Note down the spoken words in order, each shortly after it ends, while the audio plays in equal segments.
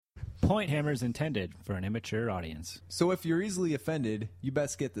Point Hammers intended for an immature audience. So if you're easily offended, you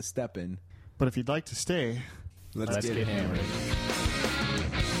best get the step in. But if you'd like to stay, Let's get hammered.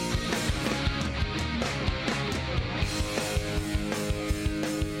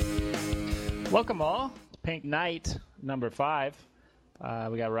 Welcome all. Pink Knight number 5.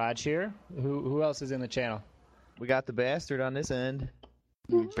 We got Raj here. Who else is in the channel? We got the bastard on this end.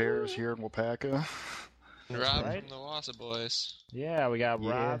 Bears here in Wapaka. Rob right. from the Wassa Boys. Yeah, we got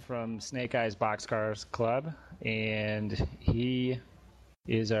Rob from Snake Eyes Boxcars Club, and he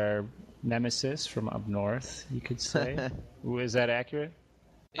is our nemesis from up north, you could say. Is that accurate?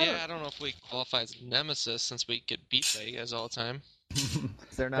 Yeah, I don't know if we qualify as nemesis since we get beat by you guys all the time.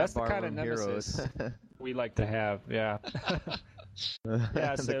 They're not That's the kind of barroom heroes. nemesis we like to have, yeah.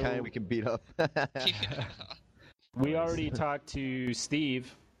 Yeah, the so- kind we can beat up. Yeah. We already talked to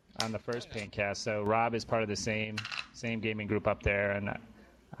Steve on the first Paintcast, so Rob is part of the same gaming group up there, and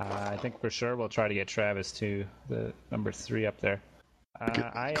I think for sure we'll try to get Travis to the number 3 up there.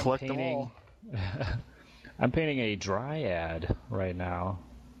 I am Collect them painting. all. I'm painting a Dryad right now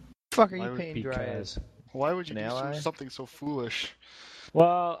Fuck are Why you would- painting dryas? because, Why would you An do ally? something so foolish?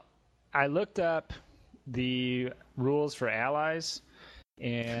 well, I looked up the rules for allies,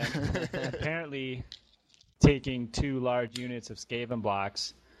 and apparently taking 2 large units of Skaven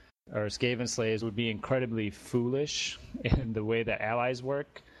blocks or Skaven slaves would be incredibly foolish in the way that allies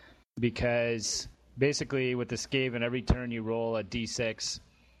work, because basically with the Skaven, every turn you roll a d6,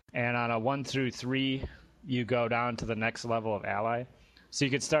 and on a 1 through 3 you go down to the next level of ally. So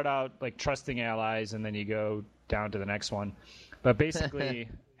you could start out like trusting allies, and then you go down to the next one. But basically,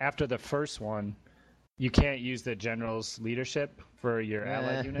 after the first one, you can't use the general's leadership for your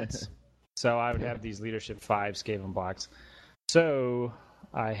allied units. So I would have these leadership 5 Skaven blocks. So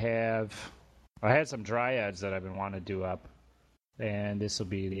I had some Dryads that I've been wanting to do up, and this will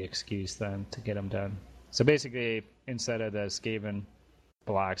be the excuse then to get them done. So basically, instead of the Skaven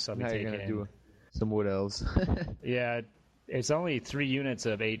blocks, I'll be Now you're gonna taking do some wood elves. yeah, it's only 3 units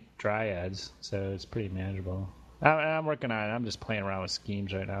of 8 Dryads, so it's pretty manageable. I'm working on it. I'm just playing around with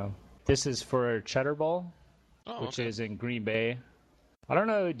schemes right now. This is for Cheddar Bowl, Oh, which okay. is in Green Bay. I don't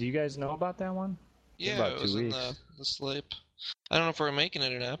know. Do you guys know about that one? Yeah, about it 2 was in weeks. the slip. I don't know if we're making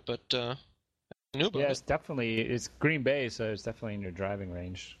it or not, but I knew about Yeah, it. it's Green Bay, so it's definitely in your driving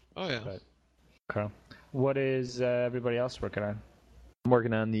range. Oh, yeah. But okay. What is everybody else working on? I'm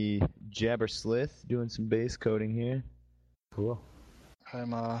working on the Jabber Slith, doing some base coating here. Cool.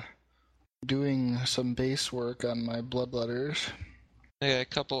 I'm doing some base work on my bloodletters. I got a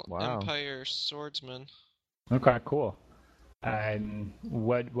couple Wow. Empire swordsmen. Okay, cool. And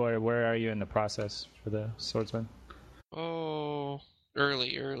where are you in the process for the swordsman? Oh,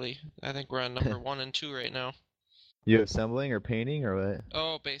 early. I think we're on number 1 and 2 right now. You assembling or painting or what?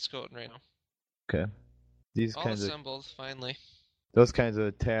 Oh, base coating right now. Okay. These All kinds of assembled, finally. those kinds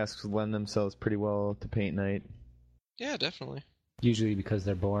of tasks lend themselves pretty well to paint night. Yeah, definitely. Usually because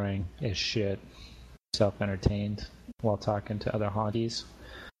they're boring as shit. Self-entertained while talking to other honkies.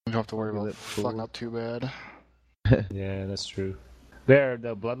 You don't have to worry about Lit fucking fool. up too bad. Yeah, that's true. There,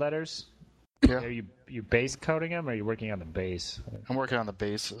 the bloodletters. Yeah, Are you base coating them, or are you working on the base? I'm working on the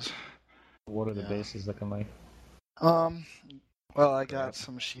bases. What are the Yeah. bases looking like? Well, I got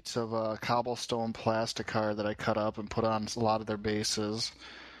some sheets of cobblestone plasticard that I cut up and put on a lot of their bases.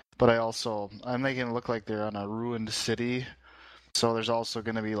 But I'm making it look like they're on a ruined city. So there's also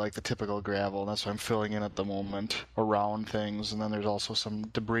going to be like the typical gravel, and that's what I'm filling in at the moment around things. And then there's also some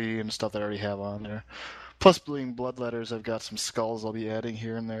debris and stuff that I already have on there. Plus, being bloodletters, I've got some skulls I'll be adding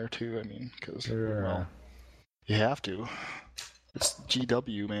here and there too. I mean, because well, you have to. It's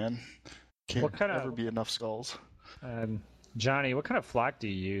GW, man. Can't What kinda- ever be enough skulls. Johnny, what kind of flock do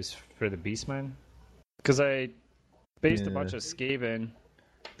you use for the Beastmen? Because I based a Yeah. bunch of Skaven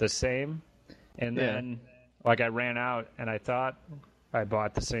the same, and Yeah. then like I ran out, and I thought I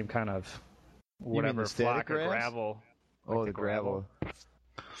bought the same kind of mean whatever the static flock of grass? gravel. Oh, like the gravel.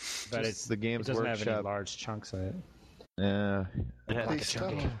 But Just the it Games doesn't have any Workshop. large chunks in it. Yeah. I Like a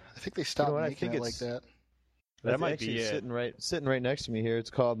chunky. think they stopped what, I making think it like it's- that. That That's might actually be it. sitting right next to me here.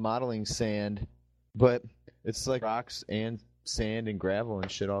 It's called modeling sand, but it's like rocks and sand and gravel and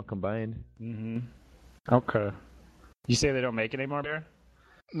shit all combined. Mm-hmm. Okay. You say they don't make it anymore, Bear?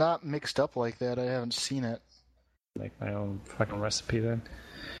 Not mixed up like that. I haven't seen it. Make my own fucking recipe then.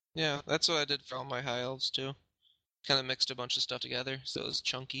 Yeah, that's what I did for all my high elves too. Kind of mixed a bunch of stuff together, so it was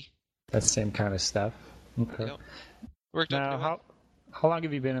chunky. That's the same kind of stuff. Okay. Yep. Worked out Now, pretty well. how long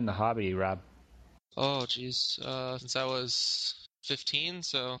have you been in the hobby, Rob? Oh, geez. Since I was 15,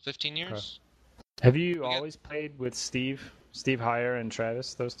 so 15 years. Have you We got- always played with Steve Steve Heyer and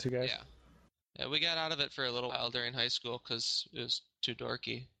Travis, those two guys? Yeah. Yeah, we got out of it for a little while during high school because it was too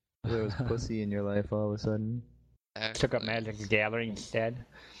dorky. There was pussy in your life all of a sudden. Took up Actually. Magic the Gathering instead.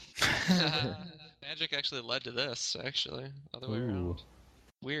 Magic actually led to this, actually. Other way Ooh. around.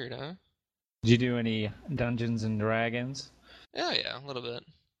 Weird, huh? Did you do any Dungeons and Dragons? Yeah, a little bit.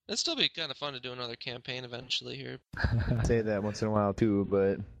 It'd still be kind of fun to do another campaign eventually here. I say that once in a while too,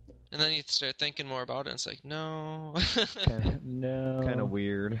 but And then you start thinking more about it, and it's like, no. No. kind of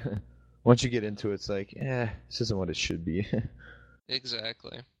weird. Once you get into it, it's like, this isn't what it should be.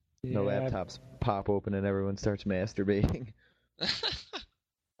 Exactly. The Yeah, laptops pop open and everyone starts masturbating.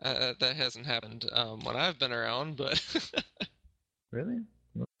 That hasn't happened when I've been around, but Really?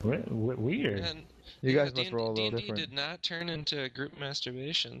 Weird. and, You guys must D&D roll a little D&D different. did not turn into group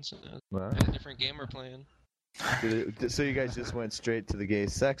masturbations. Wow. A different game we're playing. So you guys just went straight to the gay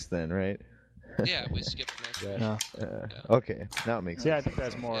sex then, right? Yeah, we skipped masturbation. No. Okay, now it makes See, I sense. think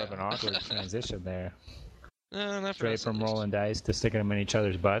that's more of an awkward transition there. No, not for Straight us, at from least. rolling dice to sticking them in each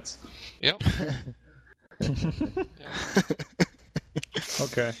other's butts. Yep.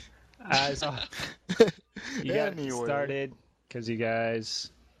 Okay. So you got Anyway. started because you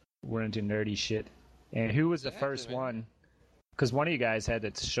guys were into nerdy shit. And who was the Exactly, first man. one? Because one of you guys had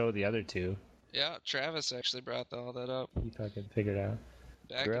to show the other two. Yeah, Travis actually brought all that up. You fucking figured out.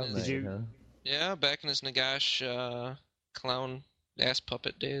 Back Girl in night, his, you- huh? yeah, back in his Nagash clown ass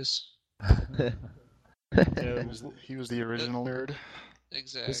puppet days. He was the original nerd.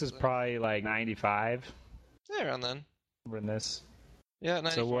 Exactly. This is probably like 95. yeah, around then. We're in this. Yeah,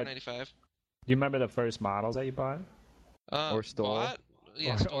 94, So what- 95. Do you remember the first models that you bought? Or stole. Bought?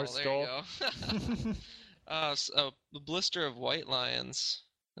 Yeah, Or stole. There you go. The blister of White Lions.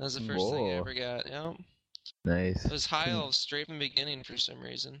 That was the first thing I Whoa. ever got. Yeah. Nice. It was high elves straight from the beginning for some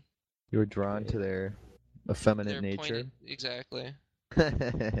reason. You were drawn to their effeminate They're nature. pointed- Exactly. That's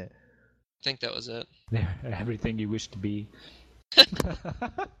I think that was it. Everything you wish to be.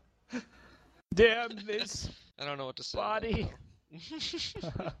 Damn this I don't know what to say. body.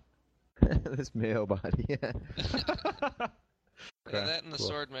 this male body. Yeah, that and the Cool.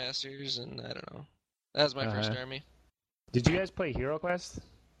 Sword Masters, and I don't know. That was my first Uh-huh. army. Did you guys play Hero Quest?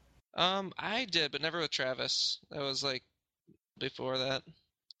 I did, but never with Travis. That was like before that.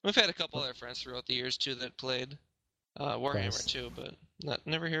 We've had a couple other friends throughout the years too that played Warhammer Nice. too, but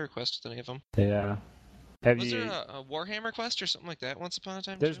never Hero Quest with any of them. Yeah. Have Was you? there a Warhammer Quest or something like that once upon a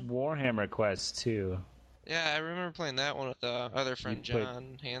time? There's too? Warhammer Quest too. Yeah, I remember playing that one with other friend played-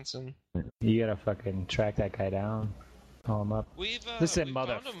 John Hansen. You gotta fucking track that guy down. Call him up. We've Listen, we found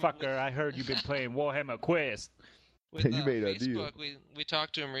him motherfucker, I heard you've been playing Warhammer Quest. with, You made a deal. Facebook. We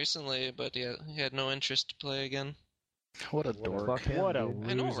talked to him recently, but he had no interest to play again. What a dork. Fuck him, What a dude.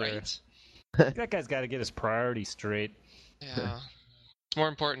 I know, loser. right? That guy's got to get his priorities straight. Yeah. It's more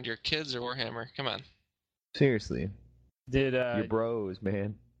important to your kids or Warhammer. Come on. Seriously, Did your bros,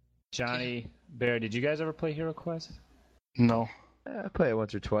 man. Johnny Bear? Did you guys ever play Hero Quest? No. I played it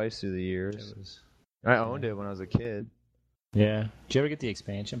once or twice through the years. It was. I owned it when I was a kid. Yeah. Did you ever get the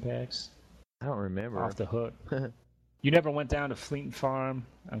expansion packs? I don't remember. Off the hook. You never went down to Fleeton Farm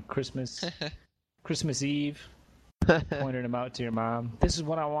on Christmas Eve, pointed them out to your mom. This is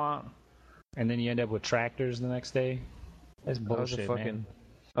what I want, and then you end up with tractors the next day. That's bullshit, man.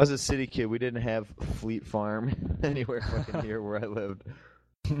 I was a city kid. We didn't have Fleet Farm anywhere fucking near where I lived.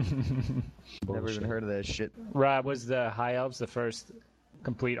 Never even heard of that shit. Rob, was the High Elves the first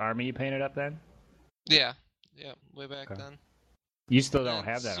complete army you painted up then? Yeah. Way back Okay. then. You still don't And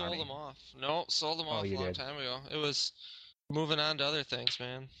have that sold army. them off. No, sold them off a you long did. time ago. It was moving on to other things,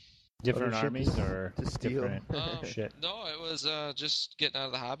 man. Different Other shit armies to- or to steal. different shit? No, it was just getting out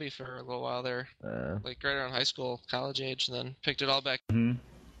of the hobby for a little while there, like right around high school, college age, and then picked it all back. Hmm.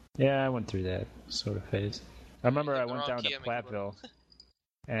 Yeah, I went through that sort of phase. I remember I hit the went wrong down to key, I make it Platteville,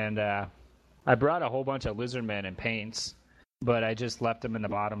 and I brought a whole bunch of Lizardmen and paints, but I just left them in the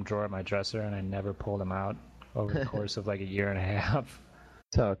bottom drawer of my dresser, and I never pulled them out over the course of like a year and a half.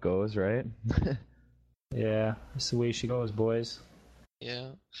 That's how it goes, right? Yeah, that's the way she goes, boys. Yeah.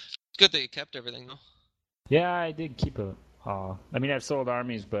 Good that you kept everything, though. Yeah, I did keep it all. I mean, I've sold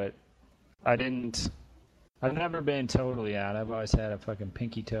armies, but I didn't. I've never been totally out. I've always had a fucking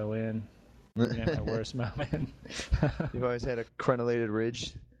pinky toe in. Even at my worst moment. You've always had a crenellated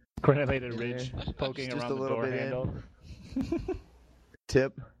ridge Crenellated in ridge there. poking Just around a the little door bit in. handle.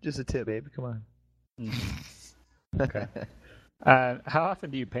 Tip. Just a tip, baby. Come on. Okay. How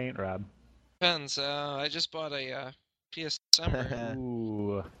often do you paint, Rob? Depends. I just bought a PS December,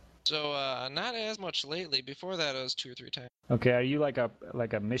 Ooh. so not as much lately. Before that, it was 2 or 3 times. Okay, are you like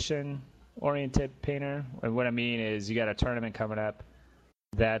a mission oriented painter? And what I mean is, you got a tournament coming up.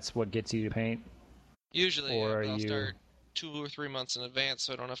 That's what gets you to paint. Usually, Or yeah, are but I'll you- start 2 or 3 months in advance,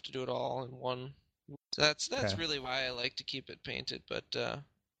 so I don't have to do it all in one. So that's Okay. really why I like to keep it painted. But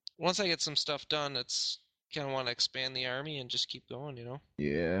once I get some stuff done, it's kind of want to expand the army and just keep going, you know.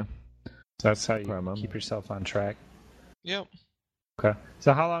 Yeah. So that's how you Problem. keep yourself on track. Yep. Okay.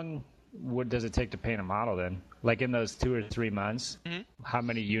 So how long does it take to paint a model then? Like in those 2 or 3 months, Mhm. how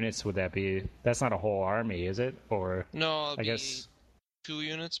many units would that be? That's not a whole army, is it? Or No, it'll I be guess 2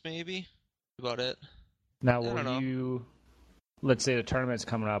 units maybe. About it. now I don't will know. you? Let's say the tournament's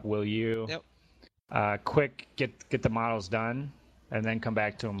coming up. Will you? Yep. Quick get the models done and then come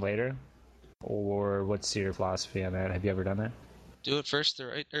back to them later, or what's your philosophy on that? Have you ever done that? Do it first, do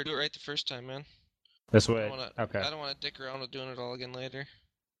it right the first time, man. That's I what. don't wanna, Okay. I don't want to dick around with doing it all again later.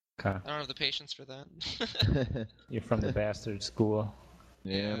 Okay. I don't have the patience for that. You're from the bastard school.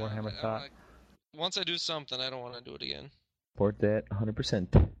 Yeah. Warhammer I thought. wanna- once I do something, I don't want to do it again. Support that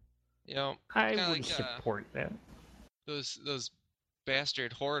 100%. You know, I kinda would like, support that. those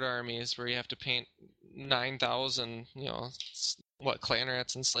bastard horde armies where you have to paint 9,000, clan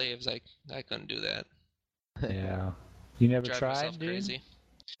rats and slaves. I couldn't do that. Yeah. You never Drive tried, myself dude? crazy.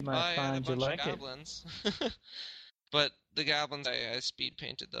 You might I had a find you bunch like of it. goblins, but the goblins I speed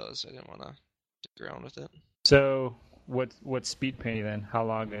painted those. I didn't want to dick around with it. So, what speed painting then? How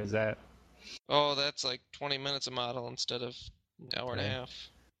long is that? Oh, that's like 20 minutes a model instead of an hour and a Okay. half.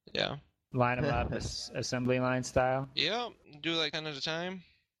 Yeah. Line them up assembly line style, Yeah, do like 10 at a time.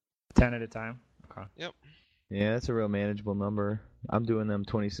 10 at a time. Okay. Yeah, that's a real manageable number. I'm doing them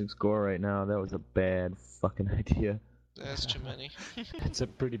 26 gore right now. That was a bad fucking idea. That's too many. It's a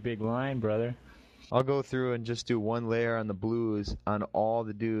pretty big line, brother. I'll go through and just do one layer on the blues on all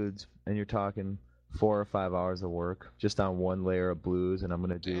the dudes, and you're talking 4 or 5 hours of work just on one layer of blues, and I'm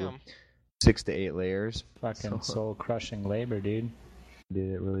gonna do Damn. 6 to 8 layers. Fucking So- soul crushing labor, dude.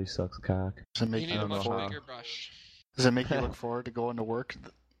 Dude, it really sucks cock. Does it You make need you a look much forward? bigger brush. Does it make you look forward to going to work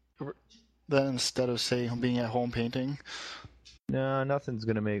then instead of say being at home painting? No, nothing's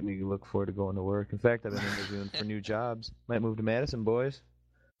gonna make me look forward to going to work. In fact, I've been interviewing for new jobs. Might move to Madison, boys.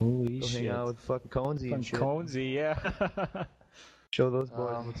 Holy Go shit. hang out with fucking Conesy and shit. Conesy, yeah. Show those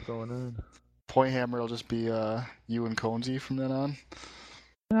boys what's going on. Point Hammer will just be you and Conesy from then on.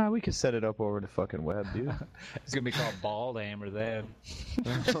 Nah, we could set it up over the fucking web, dude. It's gonna be called Bald Hammer then.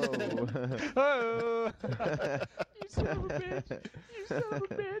 Oh. Oh! You son of a bitch! You son of a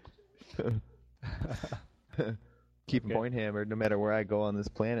bitch! Keep Okay. point hammered no matter where I go on this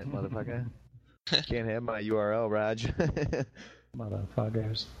planet, motherfucker. Can't have my URL, Raj.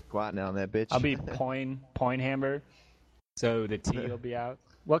 Motherfuckers. Squatting on that bitch. I'll be Point Hammer, so the T will be out.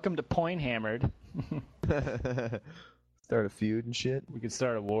 Welcome to Point Hammered. Start a feud and shit. We could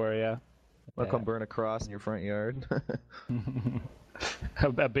start a war, yeah. I'll come burn a cross in your front yard.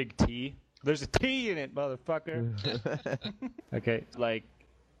 A big T. There's a T in it, motherfucker. Okay, like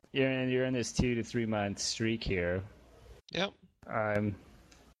you're in this 2 to 3 month streak here. Yep.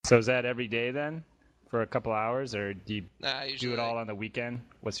 So is that every day then, for a couple hours, or do you Nah, usually do it all on the weekend?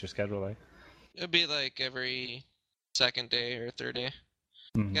 What's your schedule like? It'd be like every second day or third day.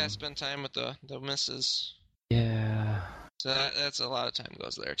 Mhm. Gotta spend time with the missus. Yeah. So that's a lot of time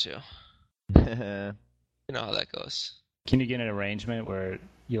goes there too. You know how that goes. Can you get an arrangement where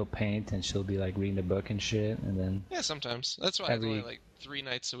you'll paint and she'll be like reading the book and shit, and then Yeah, sometimes. That's why it's Every- only like 3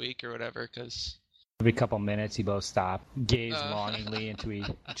 nights a week or whatever, because... every couple minutes you both stop, gaze longingly into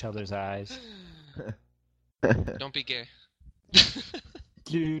each other's eyes. Don't be gay.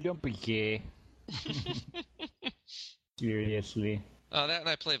 Dude, don't be gay. Seriously. That and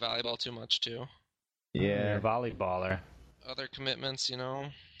I play volleyball too much too. You're Yeah, a volleyballer. Other commitments, you know.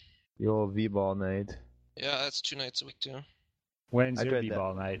 the old V-ball night. Yeah, that's 2 nights a week too. When's I your dread that.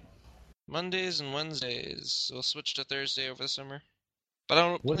 b-ball night? Mondays and Wednesdays. We'll switch to Thursday over the summer. But I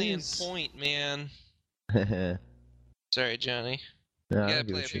don't What play is- in point, man. Nah, Sorry, Johnny. I You don't gotta give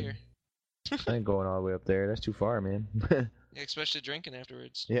a play up shit. here. I ain't going all the way up there. That's too far, man. Yeah, especially drinking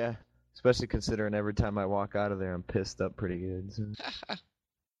afterwards. Yeah, especially considering every time I walk out of there, I'm pissed up pretty good. So.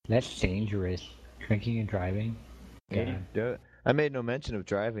 That's dangerous. Drinking and driving. God. I made no mention of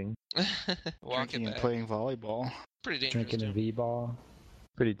driving. Walk Drinking it and back. playing volleyball. Pretty dangerous. Drinking Too. and v-ball.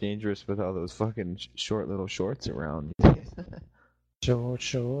 Pretty dangerous with all those fucking short little shorts around. Short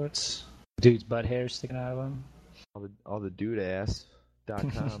shorts. Dude's butt hair sticking out of them. all the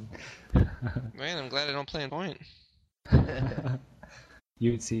dudeass.com. Man, I'm glad I don't play in point.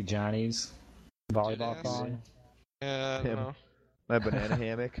 You would see Johnny's volleyball Dude-ass. thong. Yeah, I don't Him. know. My banana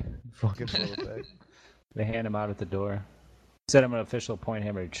hammock. Fucking full effect. They hand him out at the door. Instead of an official Point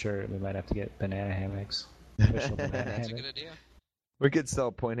Hammer shirt, we might have to get banana hammocks. Official banana That's a hammock. good idea. We could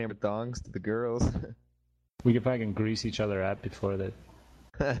sell point hammer thongs to the girls. We could fucking grease each other up before the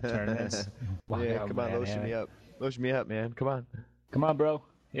tournaments. Walk Yeah, out come on, banana lotion me hammock. up. Lotion me up, man. Come on. Come on, bro.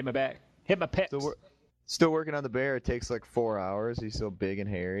 Hit my back. Hit my pecs. Still working on the bear. It takes like 4 hours. He's so big and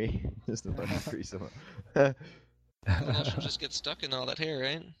hairy. Just a fucking grease him up. The lotion just gets stuck in all that hair,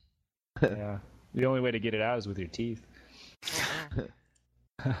 right? Yeah. The only way to get it out is with your teeth.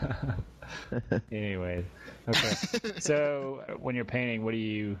 Oh, Anyway, okay. So when you're painting, what do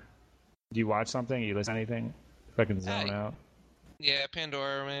you watch something? You listen to anything? Fucking zone Hey. out. yeah,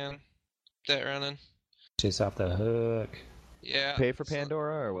 Pandora, man. That running. Just off the hook. Yeah. Pay for so-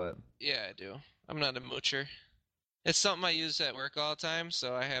 Pandora or what? Yeah, I do. I'm not a moocher. It's something I use at work all the time,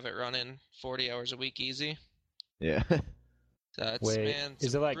 so I have it running 40 hours a week easy. Yeah. So it's, Wait, man, it's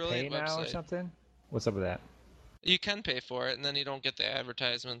is a it like pay brilliant now or website. something? What's up with that? You can pay for it, and then you don't get the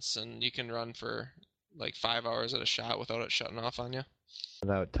advertisements, and you can run for like 5 hours at a shot without it shutting off on you.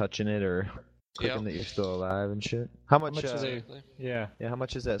 Without touching it or clicking Yep. that you're still alive and shit. How much? much is it? Exactly. Yeah. Yeah, how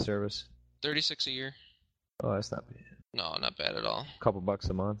much is that service? 36 a year. Oh, that's not bad. No, not bad at all. A couple bucks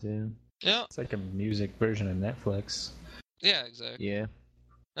a month, yeah. Yeah, It's like a music version of Netflix. yeah, exactly. Yeah.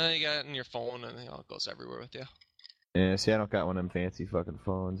 And then you got it in your phone, and it goes everywhere with you. Yeah, see, I don't got one of them fancy fucking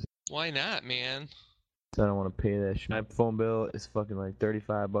phones. Why not, man? So I don't want to pay that shit. My phone bill is fucking like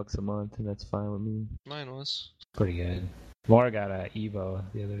 $35 a month, and that's fine with me. Mine was. Pretty good. Laura got a Evo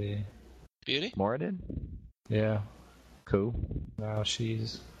the other day. Beauty? Mora did? Yeah. Cool. Now she'll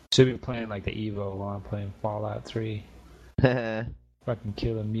be playing like the Evo while I'm playing Fallout 3. Fucking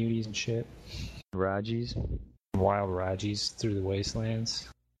killing muties and shit. Raji's. Wild Rajis through the wastelands.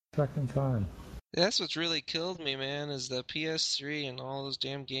 Fucking fun. That's what's really killed me, man, is the PS3 and all those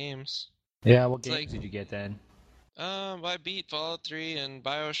damn games. Yeah, what It's games like- did you get then? I beat Fallout 3 and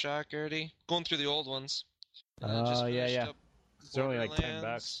Bioshock already. Going through the old ones. And then just Oh, yeah, finished yeah. up It's only like $10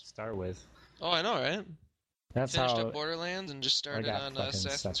 Borderlands. to start with. Oh, I know, right? That's Finished how. up Borderlands and just started got on fucking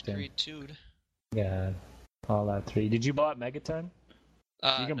Assassin's sucked in. Creed 2. Yeah, Fallout 3. Did you blow up Megaton?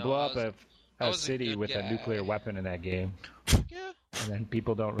 You can No, blow I up was- I a was a city good with a guy. nuclear weapon in that game, Yeah. and then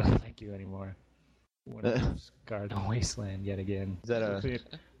people don't really like you anymore. When you scarred the wasteland yet again. Is that a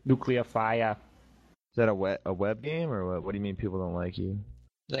Nuclear fire. a web game or what? What do you mean people don't like you?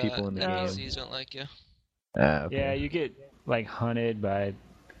 People in the game. game. NPCs don't like you. Ah, okay. Yeah, you get like hunted by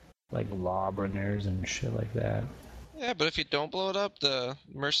like lawbringers and shit like that. Yeah, but if you don't blow it up, the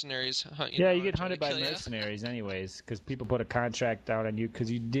mercenaries hunt you. Yeah, down you get and try to hunted by kill ya. mercenaries anyways, because people put a contract down on you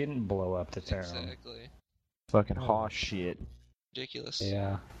because you didn't blow up the town. Exactly. Fucking hoss shit. Ridiculous.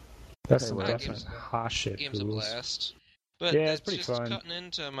 Yeah. That's Okay, some well, definite hot shit. Game's a fools. blast. But Yeah, it's that's pretty just fun. cutting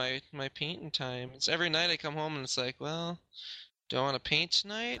into my painting time. It's every night I come home and it's like, well, do I want to paint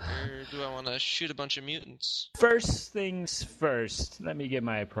tonight or do I want to shoot a bunch of mutants? First things first, let me get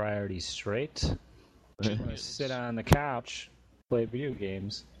my priorities straight. I'm gonna sit on the couch, play video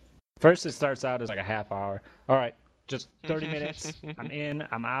games. First, it starts out as like a half hour. All right, just 30 minutes. I'm in,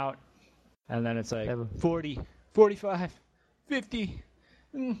 I'm out. And then it's like 40, 45, 50.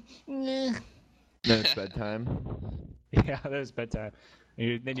 Nah. Then it's bedtime. Yeah, there's bedtime.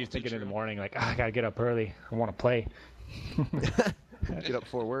 Then you're thinking in the morning, like, I gotta get up early. I want to play. Get up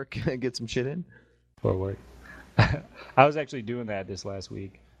for work and get some shit in. For work. I was actually doing that this last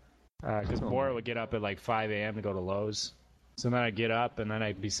week. Because Oh. Maura would get up at like 5 a.m. to go to Lowe's. So then I'd get up and then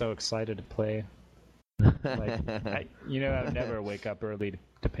I'd be so excited to play. Like, I'd never wake up early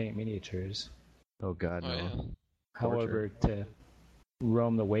to paint miniatures. Oh god, Oh, no. yeah. However, to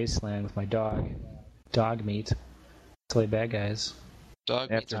roam the wasteland with my dog meat, slay bad guys. Dog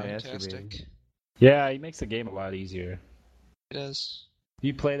meat's After fantastic. masturbating. Yeah, he makes the game a lot easier. It is. If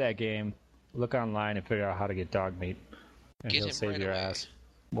you play that game, look online and figure out how to get dog meat. And Get he'll him save right your away. ass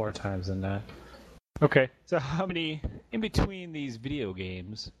more times than that. Okay, so how many, in between these video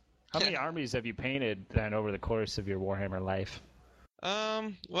games, how many armies have you painted then over the course of your Warhammer life?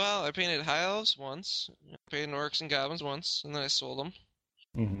 Well, I painted High Elves once, I painted Orcs and Goblins once, and then I sold them.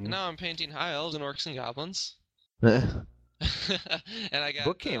 Mm-hmm. And now I'm painting High Elves and Orcs and Goblins. Book And I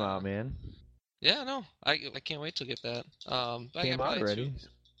got came out, man. Yeah, no, I can't wait to get that. I Came got out probably already.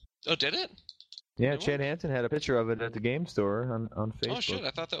 2. Oh, did it? Yeah, New Chad one? Hansen had a picture of it at the game store on Facebook. Oh shit, I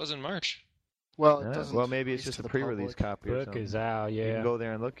thought that was in March. Well, it Yeah, doesn't well, maybe it's release just to a the pre-release public. copy or Book something. is out, You yeah. can go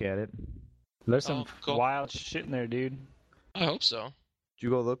there and look at it. There's some Oh, cool. wild shit in there, dude. I hope so. Did you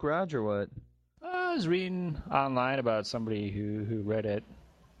go look, Raj, or what? I was reading online about somebody who read it.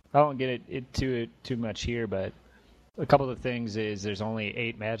 I won't get into it too much here, but a couple of the things is there's only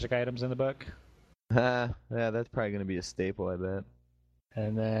 8 magic items in the book. Yeah, that's probably gonna be a staple, I bet.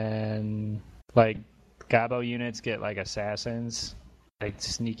 And then, like, Gabo units get, like, assassins, like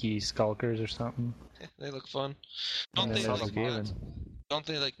sneaky skulkers or something. They look fun. And Don't then they there's like a Gavin. not? Don't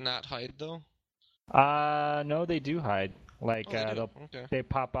they like not hide though? No, they do hide. Like, Oh, they do? Okay. they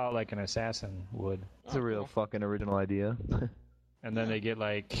pop out like an assassin would. It's a real cool. fucking original idea. And then they get,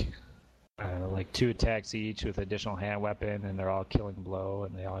 like, I don't know, like 2 attacks each with additional hand weapon, and they're all killing blow,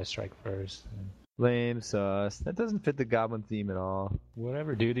 and they always strike first. And Lame sauce. That doesn't fit the goblin theme at all.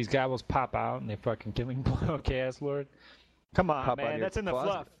 whatever, dude. These gobbles pop out, and they fucking killing blow. Chaos Lord. Come on, Pop out of man. your That's in the closet.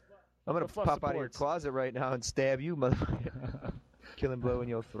 fluff. I'm gonna The fluff pop out of your supports. closet right now and stab you, motherfucker. Killing blow in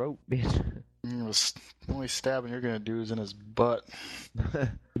your throat, bitch. The only stabbing you're gonna do is in his butt.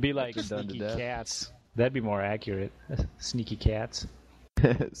 It'd be like Done to sneaky death. cats. That'd be more accurate. Sneaky cats.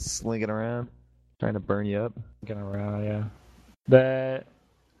 Slinging around, trying to burn you up. Going around, yeah. The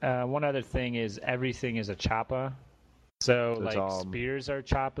one other thing is everything is a choppa. So, So it's like, all- spears are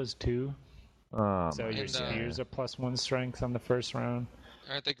choppas too. Oh, So my your And, spears are +1 strength on the first round.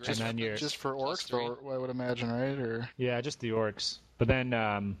 Aren't they great? And then you're- Just for Plus orcs, 3. though, I would imagine, right? Or Yeah, just the orcs. But then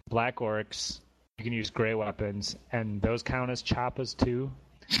black orcs, you can use gray weapons, and those count as choppas too.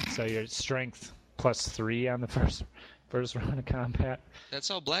 So your strength +3 on the first round of combat. That's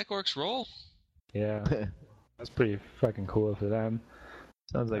how Black Orcs roll. Yeah, that's pretty fucking cool for them.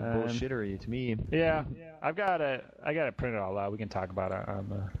 Sounds like Um, bullshittery to me. Yeah, I got it printed all out. We can talk about it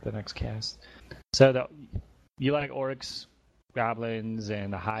on the next cast. So you like orcs, goblins,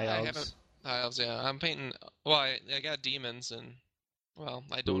 and the high I elves? haven't- High elves, yeah. I'm painting. Well, I got demons, and well,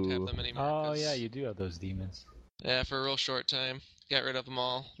 I don't have Ooh. them anymore. Oh 'cause- yeah, you do have those demons. Yeah, for a real short time. Got rid of them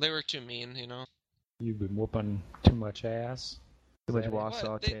all. They were too mean, you know. You've been whooping too much ass. Too much that it? Wausau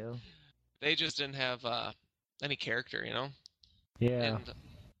What? tail. They just didn't have any character, you know. Yeah. And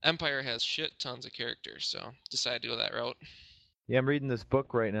Empire has shit tons of characters, so decided to go that route. Yeah, I'm reading this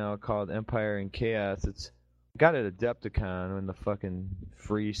book right now called Empire and Chaos. It's got it at Adepticon in the fucking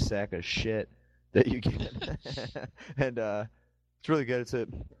free sack of shit that you get. And it's really good. It's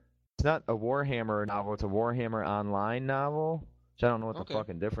not a Warhammer novel, it's a Warhammer Online novel. Which I don't know what Okay. the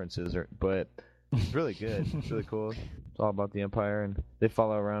fucking difference is, but it's really good. It's really cool. It's all about the Empire, and they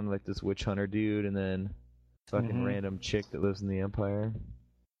follow around like this witch hunter dude and then fucking Mhm. random chick that lives in the Empire.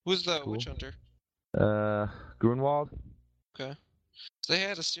 Who's the Cool. witch hunter? Grunwald. Okay. So they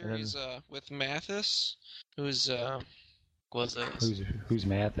had a series with Mathis, who's was it Who's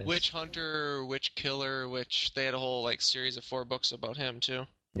Mathis? witch hunter, witch killer, which they had a whole like series of 4 books about him too.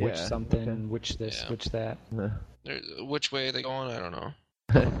 Which Yeah, something? okay. Which this? Yeah. Which that? Which way are they going? I don't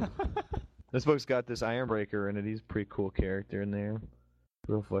know. This book's got this Ironbreaker in it. He's a pretty cool character in there.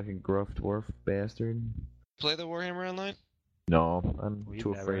 Real fucking gruff dwarf bastard. Play the Warhammer Online? No, I'm We've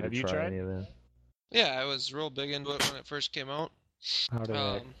too never- afraid have to you try tried? any of that. Yeah, I was real big into it when it first came out. How did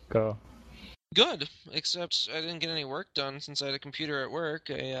that Um, go? Good, except I didn't get any work done since I had a computer at work.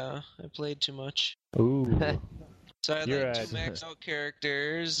 I played too much. Ooh. So I had You're like a- 2 maxed out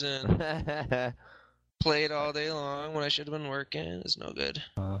characters and played all day long when I should have been working. It's no good.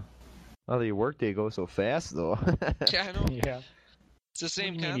 Oh, your workday goes so fast though. Yeah, I know. Yeah. It's the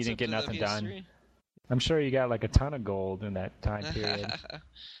same do you mean concept you didn't get of nothing the done? PS3. I'm sure you got like a ton of gold in that time period.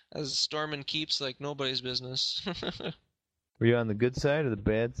 I was storming keeps like nobody's business. Were you on the good side or the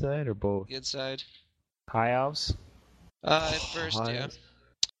bad side or both? Good side. High elves? At first, High yeah. elves.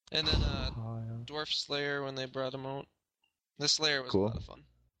 And then High elves. Dwarf Slayer when they brought him out. The Slayer was Cool. a lot of fun.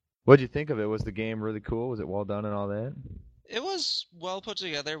 What'd you think of it? Was the game really cool? Was it well done and all that? It was well put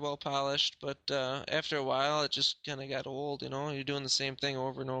together, well polished, but after a while it just kind of got old, you know? You're doing the same thing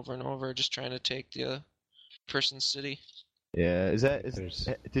over and over and over, just trying to take the person's city. Yeah. There's-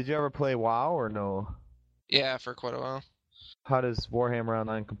 Did you ever play WoW or no? Yeah, for quite a while. How does Warhammer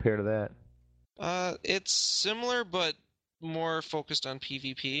Online compare to that? It's similar, but more focused on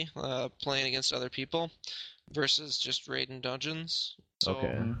PvP, playing against other people, versus just raiding dungeons. So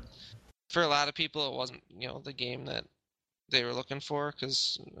Okay. for a lot of people, it wasn't, the game that they were looking for,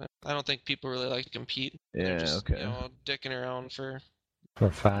 because I don't think people really like to compete. They're Yeah. just, Okay. dicking around for For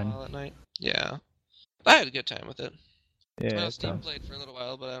a fun. while at night. Yeah. I had a good time with it. Yeah. Well, it's Steve tough. played for a little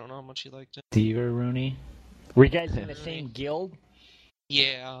while, but I don't know how much he liked it. Steve or Rooney? Were you guys in the same guild?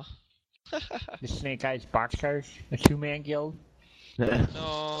 Yeah. The Snake Eyes Boxcars? The 2-man guild? No,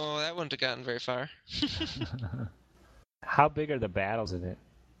 that wouldn't have gotten very far. How big are the battles in it?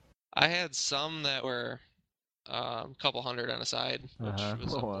 I had some that were a couple hundred on a side, which Uh-huh.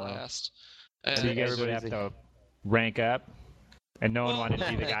 was a Oh, wow. blast. So you guys would have to rank up? And no one Well, wanted to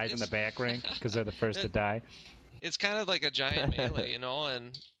be the no, guys in the it's- back rank because they're the first to die? It's kind of like a giant melee,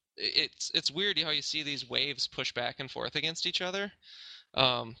 and it's weird how you see these waves push back and forth against each other,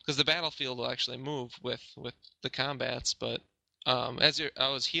 because the battlefield will actually move with the combats. But I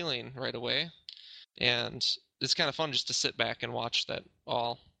was healing right away, and it's kind of fun just to sit back and watch that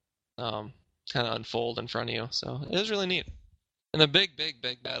all kind of unfold in front of you. So it was really neat. In the big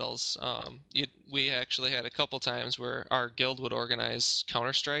battles, we actually had a couple times where our guild would organize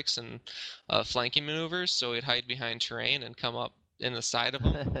counter strikes and flanking maneuvers, so we'd hide behind terrain and come up in the side of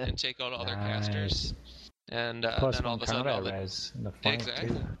them and take out all their casters. And Plus then all of a sudden, res in the flank exactly.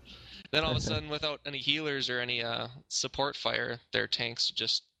 too. Then all of a sudden, without any healers or any support fire, their tanks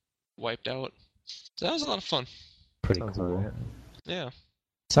just wiped out. So that was a lot of fun. Pretty Sounds cool. alright. Yeah.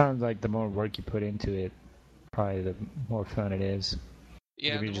 Sounds like the more work you put into it, probably the more fun it is.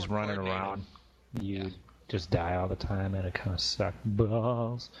 Yeah. If you're the just more running coordinated. around, you Yeah. just die all the time, and it kind of sucks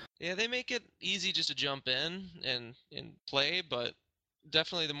balls. Yeah, they make it easy just to jump in and play, but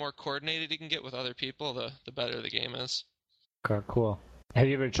definitely the more coordinated you can get with other people, the better the game is. Okay, cool. Have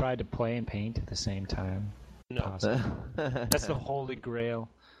you ever tried to play and paint at the same time? No. Possible. That's the holy grail.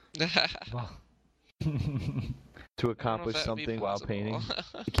 Well, To accomplish I don't know if that'd be something while possible. painting.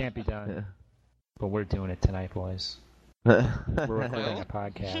 it can't be done, but we're doing it tonight, boys. Yeah. We're recording a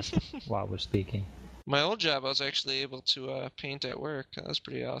podcast while we're speaking. My old job, I was actually able to paint at work. That was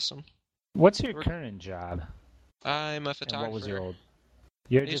pretty awesome. What's your current job? I'm a And photographer. what was your old?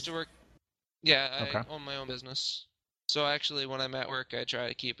 You're I used just to work. Yeah, I Okay. own my own business. So actually, when I'm at work, I try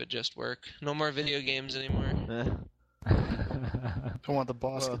to keep it just work. No more video games anymore. Don't want the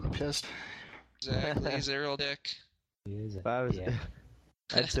boss Well. getting pissed. Exactly, he's a real dick. He is If I was, yeah.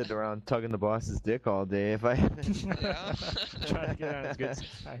 I'd sit around tugging the boss's dick all day if I. Yeah. Trying to get on his good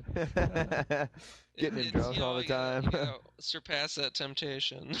side. Getting him drunk all the time. You gotta surpass that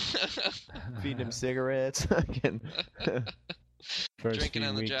temptation. Feeding him cigarettes. Getting- First Drinking few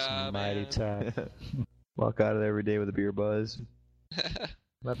on the weeks, job, mighty man. tough. Walk out of there every day with a beer buzz.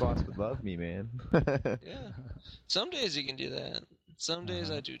 My boss would love me, man. Yeah. Some days you can do that. Some days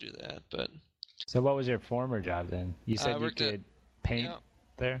Uh-huh. I do that, but So what was your former job then? You I said you worked at- could paint yeah,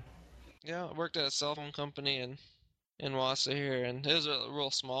 there? yeah, I worked at a cell phone company in Wausau here, and it was a real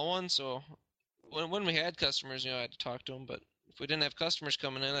small one. So when we had customers, I had to talk to them. But if we didn't have customers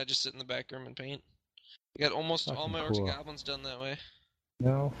coming in, I just sit in the back room and paint. I got almost all Fucking my cool. Orcs Goblins done that way.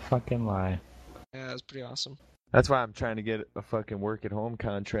 No fucking lie. Yeah, it was pretty awesome. That's why I'm trying to get a fucking work at home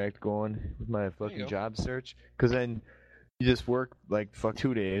contract going with my you fucking go. job search. Because then you just work like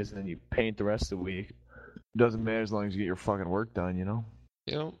 2 days and then you paint the rest of the week. Doesn't matter as long as you get your fucking work done, you know?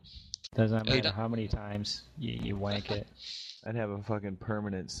 Yep. Doesn't Yeah, you matter don't- how many times you wank it. I'd have a fucking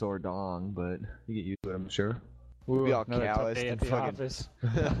permanent sore dong, but you get used to it, I'm sure. Ooh, Be all another tough calloused day and at the fucking-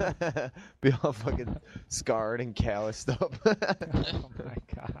 office. Be all fucking scarred and calloused up. Oh my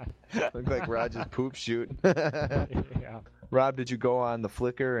god. Look like Roger's poop shoot. Yeah. Rob, did you go on the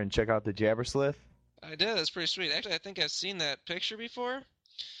Flickr and check out the Jabberslith? I did. That's pretty sweet. Actually, I think I've seen that picture before,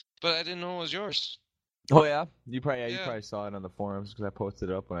 but I didn't know it was yours. Oh yeah, you Yeah. probably saw it on the forums because I posted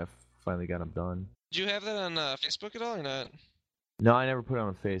it up when I finally got them done. Did you have that on Facebook at all or not? No, I never put it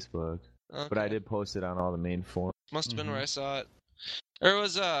on Facebook, but I Okay. did post it on all the main forums. Must have been Mhm. where I saw it. Or it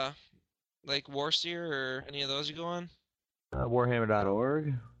was like Warseer or any of those you go on?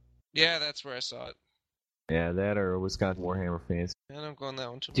 Warhammer.org. Yeah, that's where I saw it. Yeah, that or Wisconsin Warhammer fans. I don't go on that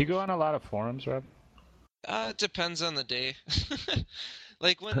one too. Do you go on a lot of forums, Rob? It depends on the day.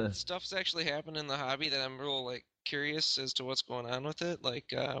 Like when stuff's actually happening in the hobby that I'm real like curious as to what's going on with it. Like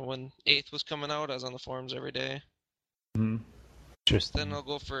when 8th was coming out, I was on the forums every day. Hmm. Interesting. Then I'll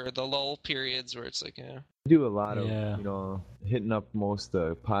go for the lull periods where it's like, I do a lot of, Yeah. hitting up most of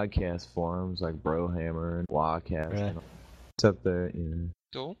the podcast forums like Brohammer and Wildcast. Right. Except that,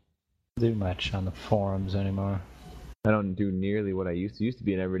 cool. Do much on the forums anymore. I don't do nearly what I used to. It used to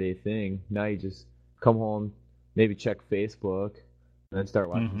be an everyday thing. Now you just come home, maybe check Facebook, and then start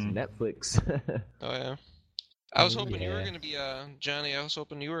watching some Netflix. Oh yeah. I was Oh, hoping you were yeah. gonna be Johnny. I was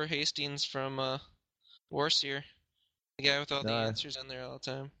hoping you were Hastings from Warseer, the guy with all the No, answers on there all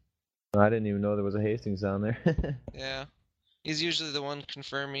the time. I didn't even know there was a Hastings on there. Yeah, he's usually the one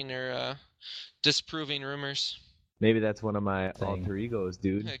confirming or disproving rumors. Maybe that's one of my Thing. alter egos,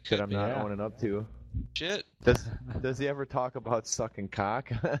 dude, It could that I'm be. not Yeah. owning up to. Shit, Does he ever talk about sucking cock?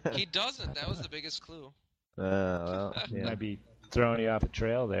 he doesn't. That was the biggest clue. Well, yeah. Might be throwing you off the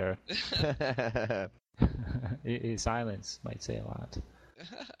trail there. His silence might say a lot.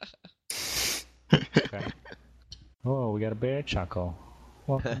 Okay. Oh, we got a bear chuckle.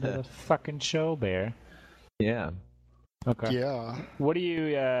 Welcome to the fucking show, Bear. Yeah. Okay. Yeah. What do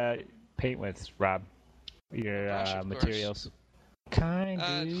you paint with, Rob? Your Brush, of course. materials. kind,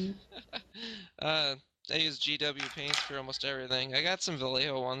 dude? I use GW paints for almost everything. I got some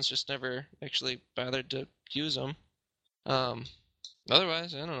Vallejo ones, just never actually bothered to use them.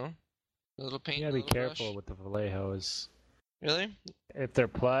 Otherwise, I don't know. A little paint. You gotta be a little careful brush. with the Vallejos. Really? If they're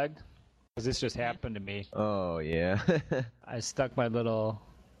plugged, because this just happened to me. Oh yeah. I stuck my little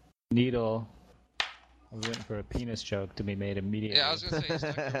needle. I was waiting for a penis joke to be made immediately. Yeah, I was gonna say you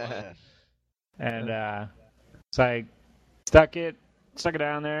stuck your what? And so I stuck it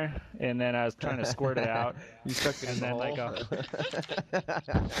down there, and then I was trying to squirt it out. You stuck it And in the then, like,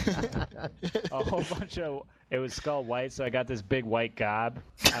 hole. A whole bunch of it was skull white, so I got this big white gob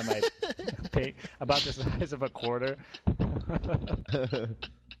on my paint, about the size of a quarter.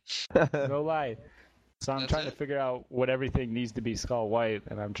 No lie. So I'm That's trying to it? figure out what everything needs to be skull white,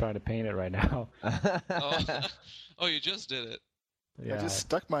 and I'm trying to paint it right now. Oh, you just did it. Yeah. I just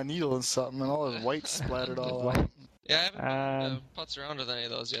stuck my needle in something and all this white splattered all White. out. Yeah, I haven't Um, putz around with any of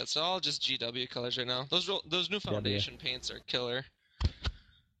those yet, so I'll just GW colors right now. Those new foundation paints are killer.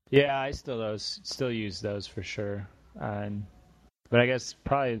 Yeah, I still use those for sure. But I guess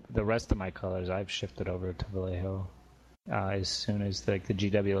probably the rest of my colors I've shifted over to Vallejo as soon as the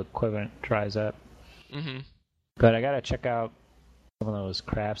GW equivalent dries up. Mm-hmm. But I gotta check out some of those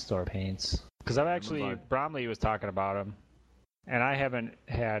craft store paints because I've actually Bromley was talking about them, and I haven't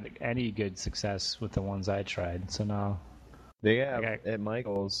had any good success with the ones I tried. So now They have at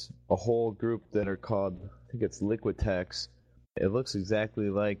Michael's a whole group that are called, I think it's Liquitex. It looks exactly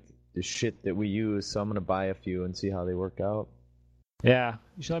like the shit that we use, so I'm gonna buy a few and see how they work out. yeah,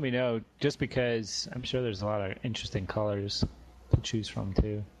 you should let me know just because I'm sure there's a lot of interesting colors to choose from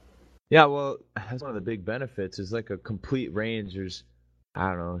too. Yeah, well, that's one of the big benefits. Is like a complete range. There's, I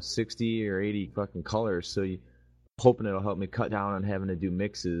don't know, 60 or 80 fucking colors. So you hoping it'll help me cut down on having to do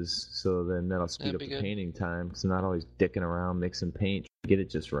mixes. So then that'll speed That'd up be the good. painting time. Because I'm not always dicking around mixing paint. Get it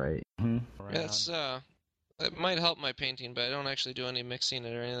just right. Mm-hmm. Yeah, it might help my painting, but I don't actually do any mixing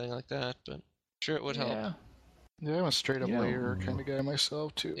it or anything like that. But sure, it would help. Yeah, I'm a straight up Yeah. layer kind of guy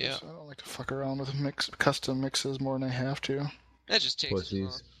myself too. Yeah. So I don't like to fuck around with custom mixes more than I have to. That just takes too long.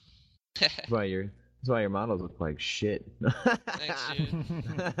 Pussies. That's why your models look like shit. Thanks,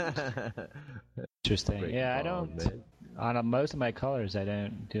 dude. Interesting. Breaking Yeah, I balls, don't. man. On most of my colors, I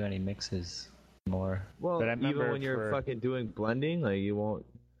don't do any mixes anymore. Well, But I remember even when you're for- fucking doing blending, like you won't.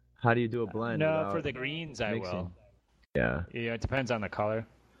 How do you do a blend? No, without for the greens, I mixing? will. Yeah. Yeah, it depends on the color.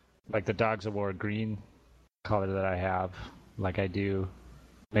 Like the Dogs of War green color that I have, like I do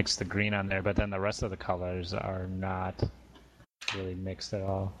mix the green on there, but then the rest of the colors are not really mixed at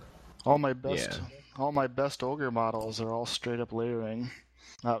all. All my best ogre models are all straight up layering,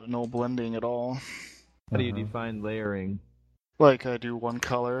 no blending at all. How do you define layering? Like I do one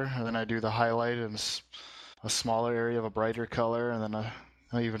color, and then I do the highlight in a smaller area of a brighter color, and then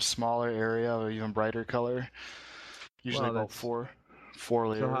an even smaller area of an even brighter color. Usually Well, about that's- four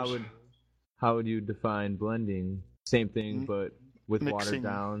layers. So how would you define blending? Same thing, but with water Mixing.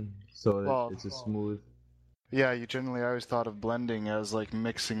 down, so that Well- it's a smooth. Yeah, I always thought of blending as like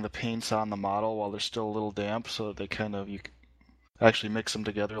mixing the paints on the model while they're still a little damp, so that they you actually mix them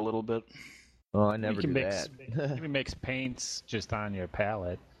together a little bit. Oh, I never you can do mix, that. You can mix paints just on your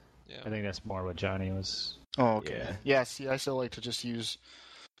palette. Yeah. I think that's more what Johnny was. Oh, okay. Yeah. Yeah, see, I still like to just use,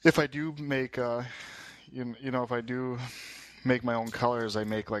 if I do make, if I do make my own colors, I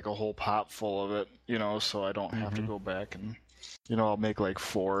make like a whole pot full of it, so I don't have to go back and, I'll make like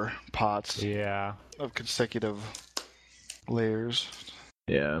 4 pots Yeah. of consecutive layers.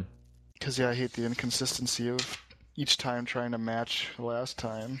 Yeah. Because, I hate the inconsistency of each time trying to match last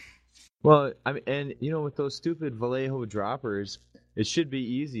time. Well, I mean, and with those stupid Vallejo droppers, it should be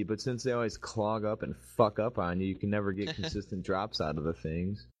easy, but since they always clog up and fuck up on you, you can never get consistent drops out of the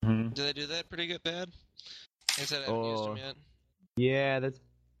things. Mm-hmm. Do they do that pretty good bad? I said I haven't used them yet. Yeah, that's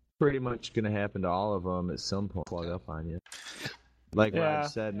pretty much gonna happen to all of them at some point. Plug up on you. Like Yeah.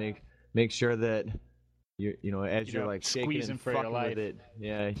 Raj said, make sure that as you're don't like shaking squeezing and for your fucking life. with it,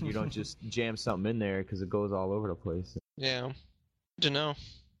 yeah, you don't just jam something in there because it goes all over the place. Yeah. Good to know.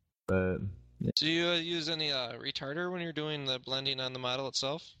 But Do you use any retarder when you're doing the blending on the model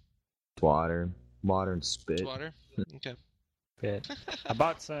itself? water and spit. It's water? Okay. Bit. I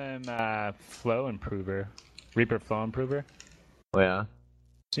bought some flow improver, Reaper flow improver. Oh yeah.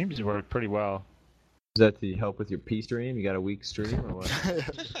 Seems to work pretty well. Is that to help with your P stream? You got a weak stream or what?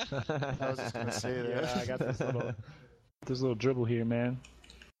 I was just gonna say that. Yeah, I got this little dribble here, man.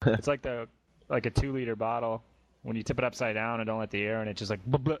 It's like a 2-liter bottle. When you tip it upside down and don't let the air in, it's just like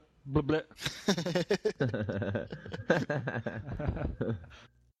blub blub blub.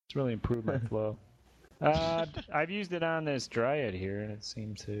 It's really improved my flow. I've used it on this Dryad here, and it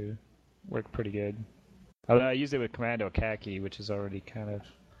seemed to work pretty good. Although I used it with Commando Khaki, which is already kind of...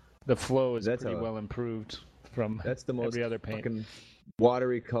 The flow is pretty well improved from That's the most every other paint. fucking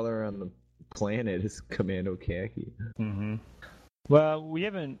watery color on the planet is Commando Khaki. Mm-hmm. Well, we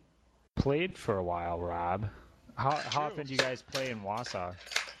haven't played for a while, Rob. How often do you guys play in Wausau?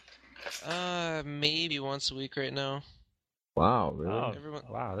 Maybe once a week right now. Wow, really? Oh, Everyone-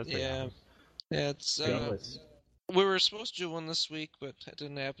 wow, that's pretty Yeah. nice. Yeah, it's Painless. we were supposed to do one this week, but it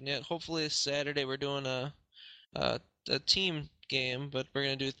didn't happen yet. Hopefully Saturday we're doing a team game, but we're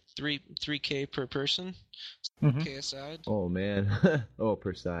gonna do 3K per person. Mhm. K aside. Oh man. Oh,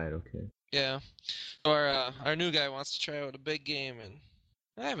 per side. Okay. Yeah. Our new guy wants to try out a big game, and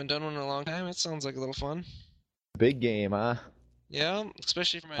I haven't done one in a long time. It sounds like a little fun. Big game, huh? Yeah,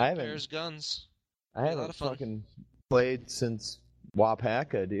 especially for I my haven't- Bears guns. I Be a lot haven't of fun. fucking played since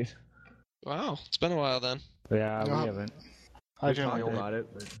Wapaka, dude. Wow, it's been a while then. Yeah, No. we haven't. I We generally talked only about it,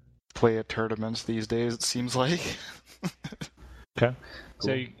 but play at tournaments these days, it seems like. Okay. So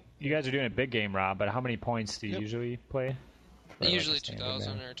Cool. you guys are doing a big game, Rob, but how many points do you Yep. usually play? For, like, a Usually standard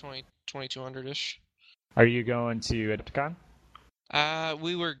 2,000 match? or 2,200-ish. Are you going to Adepticon? I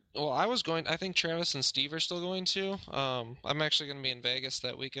was going. I think Travis and Steve are still going to. I'm actually going to be in Vegas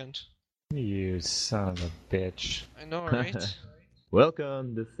that weekend. You son of a bitch. I know, right?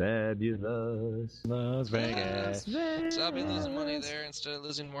 welcome to Fabulous. Las Vegas. So I'll be losing money there instead of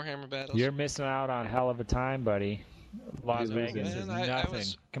losing Warhammer battles. You're missing out on a hell of a time, buddy. Las You're losing. Vegas is Man, I nothing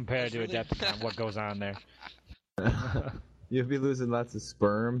was compared to really- Adepticon, what goes on there. You'll be losing lots of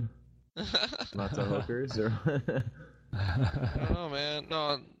sperm, lots of hookers, or Oh man, no,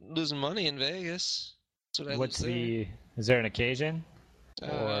 I'm losing money in Vegas. That's what I What's lose is there an occasion?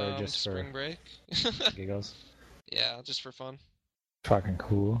 there. or just for- spring break? Giggles. Yeah, just for fun. Fucking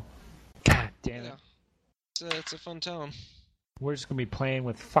cool. God damn it. Yeah, it's a fun town. We're just gonna be playing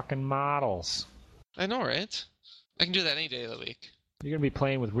with fucking models. I know, right? I can do that any day of the week. You're gonna be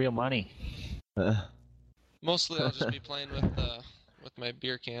playing with real money. Mostly, I'll just be playing with my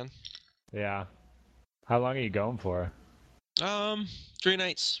beer can. Yeah. How long are you going for? 3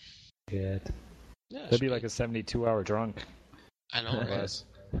 nights. Good. Yeah, That'd be like a 72-hour drunk. I know, right? Plus.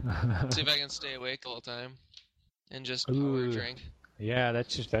 See if I can stay awake the whole time and just Ooh. power drink. Yeah,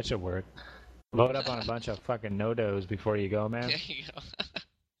 that should work. Load up on a bunch of fucking no-dos before you go, man. There you go.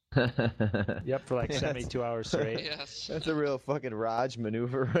 Yep, for like Yes. 72 hours straight. Yes. That's a real fucking Raj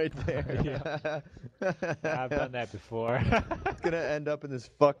maneuver right there. I've done that before. It's gonna end up in this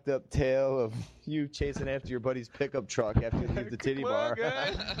fucked up tale of you chasing after your buddy's pickup truck after you leave the titty Come bar.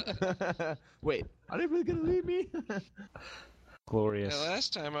 on, guy. Wait, are they really gonna leave me? Glorious. Yeah,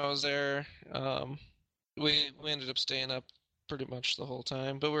 last time I was there, we ended up staying up pretty much the whole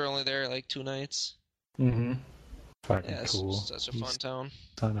time, but we were only there like 2 nights. Mm-hmm. Fucking Yeah, it's cool. such a You fun town.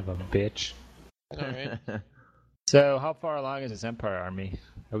 Son of a bitch. I know, right? So, how far along is this Empire army?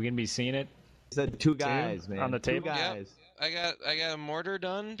 Are we gonna be seeing it? Said two guys, man. On the Two table? guys. I got a mortar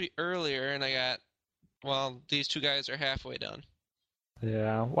done earlier, and these 2 guys are halfway done.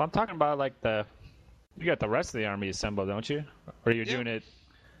 Yeah. Well, I'm talking about like you got the rest of the army assembled, don't you? Or you're Yeah. doing it?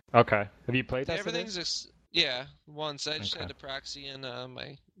 Okay. Have you played tested Everything's it? yeah, once. I just Okay. had to proxy in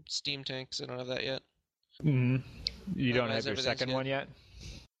my Steam tanks. I don't have that yet. Mm-hmm. You don't Otherwise, have your everything's second good. one yet?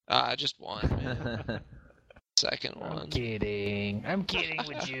 Just one, man. Second I'm one. kidding. I'm kidding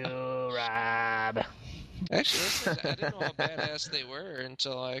with you, Rob. Actually, I didn't know how badass they were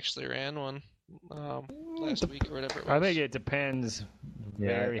until I actually ran one last week or whatever it was. I think it depends Yeah,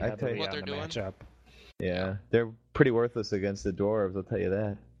 very I tell heavily you- What on they're the doing? matchup. Yeah, they're pretty worthless against the dwarves. I'll tell you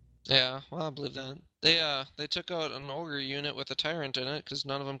that. Yeah, well, I believe that. They took out an ogre unit with a tyrant in it because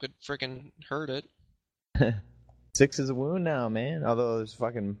none of them could freaking hurt it. 6 is a wound now, man. Although there's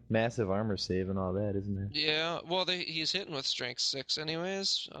fucking massive armor save and all that, isn't there? Yeah, well, he's hitting with strength 6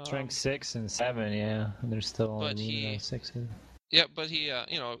 anyways. Strength 6 and 7, yeah. And there's still But only he- 6s. Yeah, but he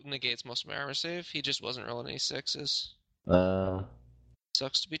negates most of my armor save. He just wasn't rolling any 6s.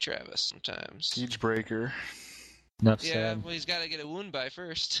 Sucks to be Travis sometimes. Siege Breaker. Enough Yeah, said. well, he's got to get a wound by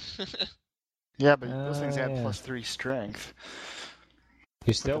first. Yeah, but those things add yeah. +3 strength.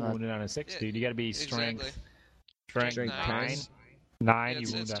 You're still But they're not- wounded on a 6, Yeah, dude. You gotta be strength. Exactly. Strength Strength 9. nines. 9, Yeah, you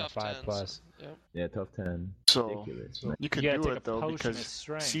it's wound on a tough 5 tens. plus. Yep. Yeah, tough 10. So Ridiculous. you could You gotta do take it a though potion of because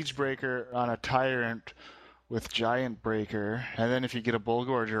strength. Siege Breaker on a Tyrant with Giant Breaker, and then if you get a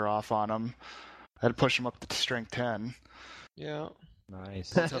Bullgorger off on him, that'd push him up to strength 10. Yeah.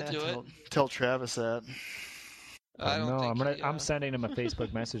 Nice. He'll do it. Tell Travis that. I don't no, think I'm sending him a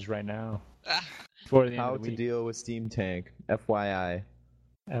Facebook message right now. Ah, Before the end How of the to week. deal with Steam Tank. FYI.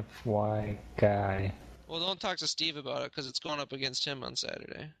 FY guy. Well, don't talk to Steve about it because it's going up against him on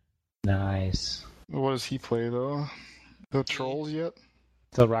Saturday. Nice. What does he play though? The Trolls yet?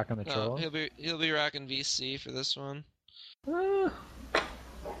 Still rocking the No, troll. he'll be rocking VC for this one. You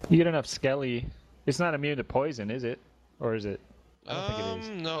get enough Skelly. It's not immune to poison, is it? Or is it? I don't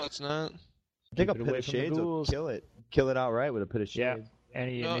think it is. No, it's not. I think a Keep it pit away of from the shades will ghouls. kill it. Kill it outright with a pit of Yeah. shades.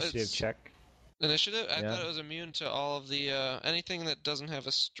 Any No, initiative it's- check. Initiative? I Yeah. thought it was immune to all of the anything that doesn't have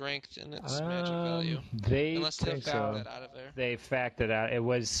a strength in its magic value. They Unless they think found so. that out of there. They factored out. It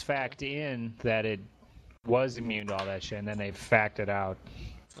was fact in that it was immune to all that shit, and then they factored out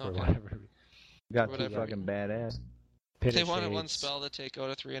for Okay. whatever reason. Got too Whatever. fucking badass. Pit They of wanted one Shades. spell to take out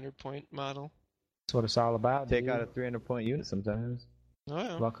a 300-point model. That's what it's all about. Take dude. out a 300-point unit sometimes. Oh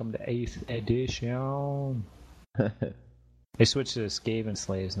yeah. Welcome to 8th edition. They switched to the Skaven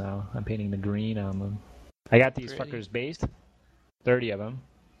slaves now. I'm painting the green on them. I got these Pretty. fuckers based. 30 of them.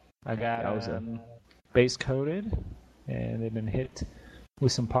 I got Yowza. base coated, and they've been hit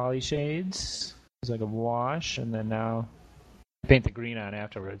with some poly shades. It's like a wash, and then now paint the green on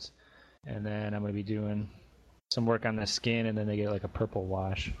afterwards. And then I'm going to be doing some work on the skin, and then they get like a purple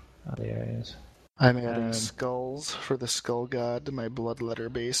wash on the areas. I'm adding Um, skulls for the Skull God to my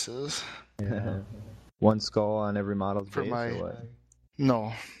bloodletter bases. Yeah. One skull on every model's For base, my- or what?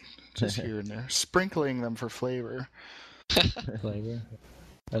 No, just here and there. Sprinkling them for flavor. Flavor.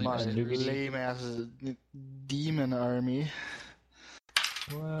 My Some nougaty. lame ass demon army.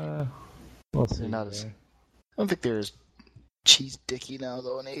 We'll see. Not as- there. I don't think they're as cheese dicky now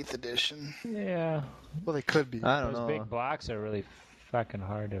though in 8th edition. Yeah. Well, they could be. I don't Those know. big blocks are really fucking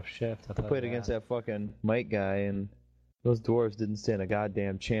hard to shift. I played against that fucking Mike guy, and those dwarves didn't stand a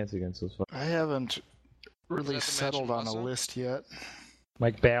goddamn chance against those fucking... I haven't really Is that the match settled from on a Wausau? list yet.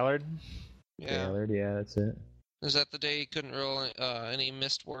 Mike Ballard. Yeah. Ballard. Yeah, that's it. Is that the day he couldn't roll any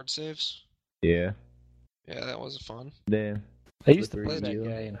missed ward saves? Yeah. Yeah, that was fun. Damn. I used to Slippery play that deal.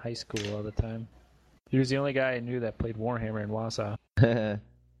 guy in high school all the time. He was the only guy I knew that played Warhammer in Wausau.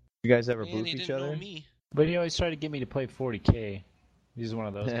 You guys ever Man, boof he each didn't other? know me. But he always tried to get me to play 40k. He's one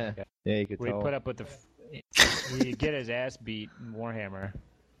of those Yeah. guys. Yeah, you could Where he tell. put up with he'd get his ass beat in Warhammer.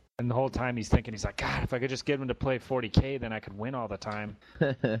 And the whole time he's thinking, he's like, God, if I could just get him to play 40k, then I could win all the time.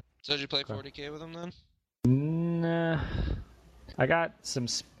 So did you play 40k with him then? Nah. I got some.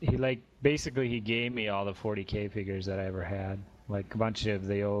 Basically, he gave me all the 40k figures that I ever had, like a bunch of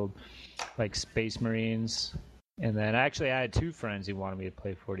the old, like Space Marines, and then actually I had two friends who wanted me to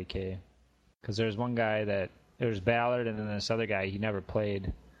play 40k, because there's one guy there was Ballard, and then this other guy he never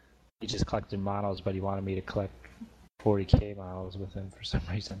played. He just collected models, but he wanted me to collect 40k models with him for some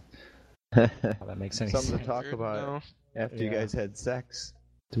reason. How that makes any Something sense? to talk Weird, about no. after you Yeah. guys had sex.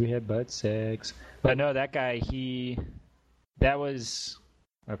 We had butt sex. But no, that guy, that was,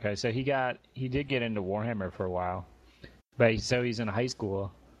 okay, so he did get into Warhammer for a while. But so he's in high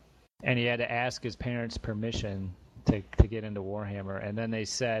school, and he had to ask his parents' permission to get into Warhammer. And then they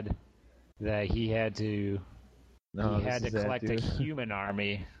said that he had to collect a human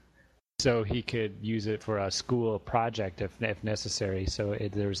army so he could use it for a school project if necessary. So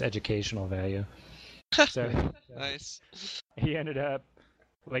there was educational value. So Nice. he ended up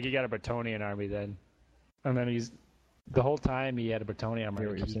he got a Bretonnian army then, and then the whole time he had a Bretonnian Hear what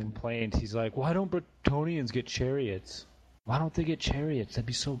army. you're He saying. complained. He's like, "Why don't Bretonnians get chariots? Why don't they get chariots? That'd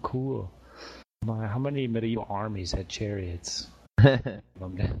be so cool." I'm like, how many medieval armies had chariots?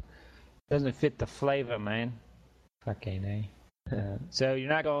 Doesn't fit the flavor, man. Fucking A. So you're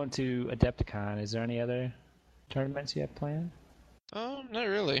not going to Adepticon. Is there any other tournaments you have planned? Oh, not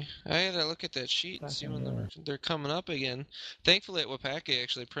really. I had to look at that sheet and see when they're coming up again. Thankfully, at Wapaki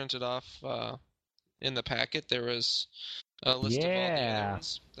actually printed off in the packet. There was a list of all the Yeah. other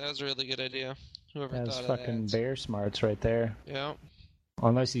ones. That was a really good idea. Whoever That's thought fucking of that. bear smarts right there. Yeah.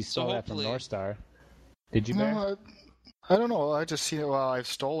 Unless you So stole that from hopefully- North Star. Did you, Bear? No, I don't know. I just seen it. Well, I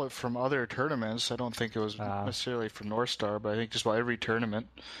stole it from other tournaments. I don't think it was Ah. necessarily from North Star, but I think just about every tournament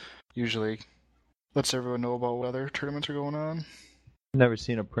usually lets everyone know about what other tournaments are going on. Never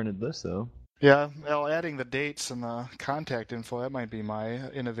seen a printed list though. Yeah, well, adding the dates and the contact info, that might be my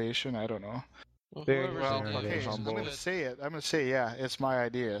innovation. I don't know. Well, Very whoever's Well, on the innovative. okay, I'm innovation going to is say it. I'm going to say, yeah, it's my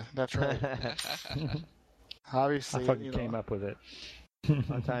idea. That's right. good. Obviously, I fucking you know. came up with it.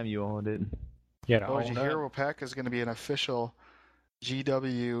 One time you owned it. Yeah, Oh, did you hear Wapaka is going to be an official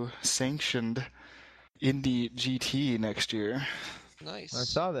GW sanctioned Indie GT next year? Nice. I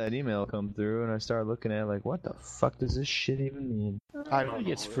saw that email come through, and I started looking at it like, what the fuck does this shit even mean? I don't He know.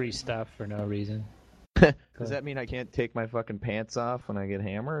 gets free stuff for no reason. Does that mean I can't take my fucking pants off when I get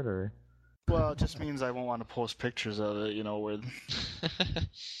hammered, or? Well, it just means I won't want to post pictures of it, where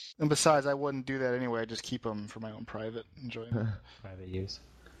And besides, I wouldn't do that anyway. I just keep them for my own private enjoyment. Private use.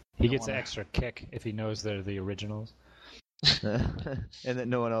 He Don't gets an wanna- extra kick if he knows they're the originals. And that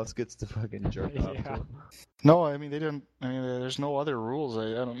no one else gets to fucking jerk off Yeah. to 'em. No, I mean they didn't. I mean, there's no other rules.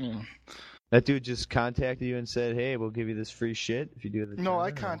 I don't mean. That dude just contacted you and said, "Hey, we'll give you this free shit if you do the." No,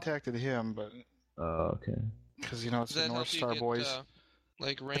 I tournament," or- contacted him, but Oh, okay. because it's Does the that North help you Star get, boys.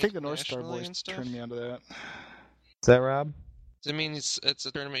 like I ranked think the North Star nationally boys and stuff? turned me onto that. Is that Rob? I mean, it's a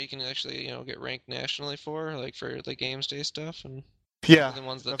tournament you can actually get ranked nationally for, like for the games day stuff, and Yeah, the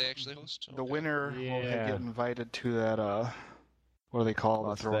ones that the- they actually host. the Okay. winner will Yeah. get invited to that. What do they call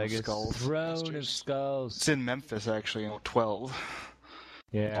Las the Throne Vegas. of Skulls? Throne of Masters. Skulls. It's in Memphis actually, in 12.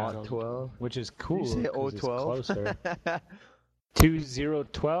 Yeah, Oh, 12. which is Did cool. you say 'cause it's 012? closer.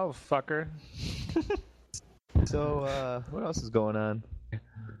 2012, fucker. So, what else is going on?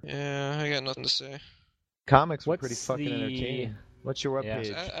 Yeah, I got nothing to say. Comics were What's pretty fucking the- entertaining. What's your Yeah.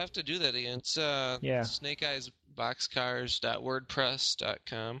 webpage? I have to do that again. It's Yeah.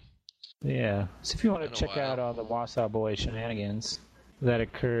 snakeeyesboxcars.wordpress.com. Yeah. So if you want Been to a check out while. all the Wausau Boy shenanigans that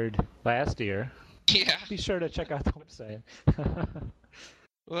occurred last year, Yeah, be sure to check out the website.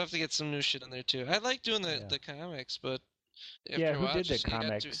 we'll have to get some new shit in there too. I like doing Yeah. the comics, but after Yeah, a who while, did the just- it got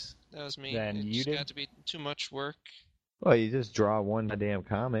comics? that was me. Then it you just did? got to be too much work. Well, you just draw one damn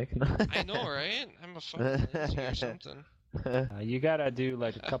comic. I know, right? I'm a fucking lazy or something. You gotta do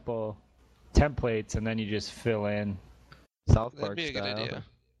like a couple templates, and then you just fill in South That'd Park be a good style. idea.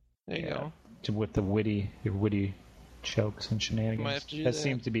 There you Yeah. go. with the your witty jokes and shenanigans. Might have to do that that.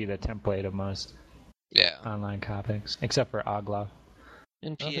 seems to be the template of most Yeah. online comics, except for Ogla.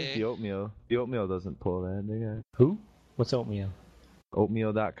 In I don't think PA. the oatmeal. The oatmeal doesn't pull that. They got Who? What's oatmeal?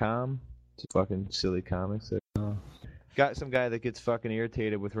 oatmeal.com. It's fucking silly comics. Oh. Got some guy that gets fucking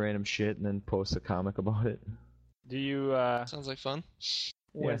irritated with random shit and then posts a comic about it. Do you? Sounds like fun.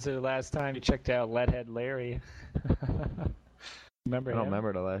 When's the last time you checked out Leadhead Larry? Remember I don't him?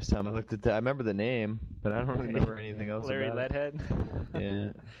 remember the last time I looked at that. I remember the name, but I don't remember anything else Larry about it. Leadhead.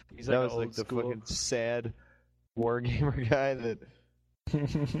 Yeah, He's that like was an like old the school. fucking sad wargamer guy that.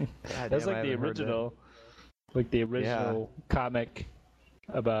 That's damn, like I the haven't heard that. original, comic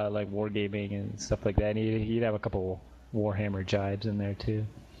about like wargaming and stuff like that. And he'd have a couple Warhammer jibes in there too.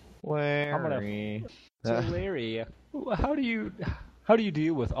 Larry. So Larry, how do you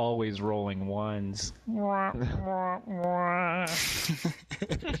deal with always rolling ones?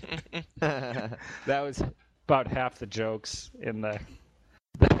 That was about half the jokes in the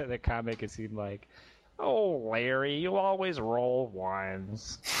comic. It seemed like, oh Larry, you always roll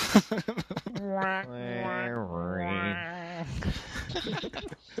ones.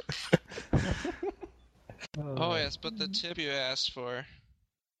 Oh yes, but the tip you asked for.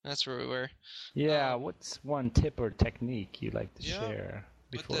 That's where we were. Yeah, what's one tip or technique you'd like to Yeah, share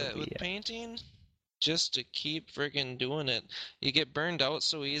before with we? painting, just to keep friggin' doing it. You get burned out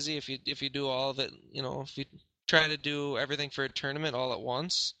so easy if you do all of it. If you try to do everything for a tournament all at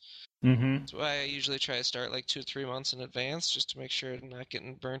once. Mm-hmm. That's why I usually try to start like 2 or 3 months in advance, just to make sure I'm not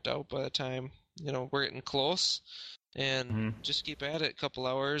getting burnt out by the time we're getting close. And Mhm. just keep at it. A couple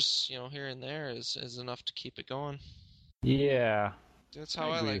hours, here and there is enough to keep it going. Yeah. That's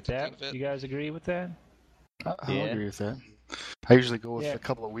how I agree like with to that. think of it. You guys agree with that? I Yeah. agree with that. I usually go with Yeah. a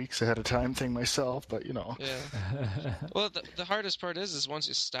couple of weeks ahead of time thing myself, but Yeah. Well, the hardest part is once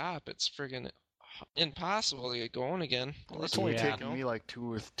you stop, it's friggin' impossible to get going again. it's only Yeah. taken me like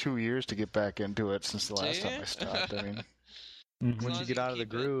 2 years to get back into it since the last time I stopped. I mean, Mhm. As Once long you as get you out of the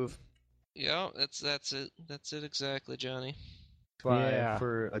keep it. groove. Yeah, that's it. That's it exactly, Johnny. That's why Yeah.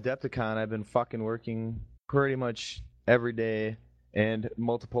 for Adepticon, I've been fucking working pretty much every day and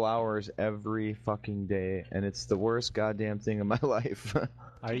multiple hours every fucking day, and it's the worst goddamn thing in my life.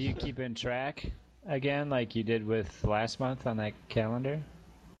 Are you keeping track again, like you did with last month on that calendar?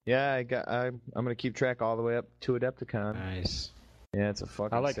 Yeah, I'm gonna keep track all the way up to Adepticon. Nice. Yeah, it's a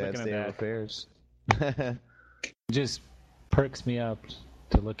fucking I like sad looking at state of that. affairs. It just perks me up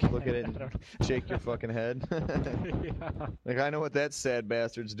to look Look at it and shake your fucking head. Yeah. Like, I know what that sad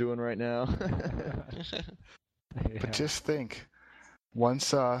bastard's doing right now. Yeah. but just think,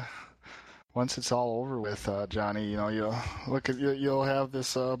 once it's all over with, Johnny, you'll have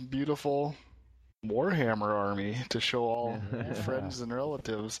this beautiful Warhammer army to show all your Yeah. friends and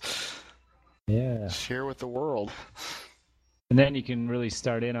relatives. Yeah. Share with the world. And then you can really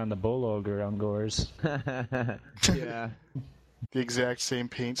start in on the Bull Ogre Ungors. Yeah. The exact same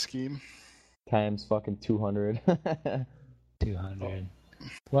paint scheme. Times fucking 200. 200.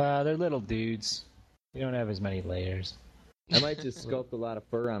 Well, they're little dudes. You don't have as many layers. I might just sculpt a lot of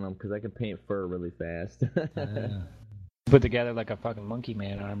fur on them because I can paint fur really fast. Put together like a fucking monkey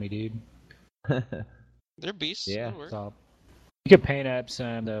man army, dude. They're beasts. Yeah. That'll work. So you could paint up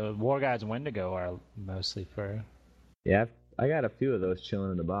some. The War Gods Wendigo are mostly for. Yeah, I got a few of those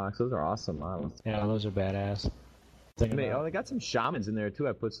chilling in the box. Those are awesome models. Yeah, those are badass. Oh, they got some shamans in there too.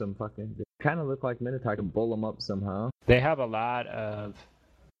 I put some fucking. They kind of look like Minotaur. I can bull them up somehow. They have a lot of.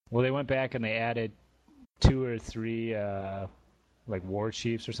 Well, they went back and they added 2 or 3 like war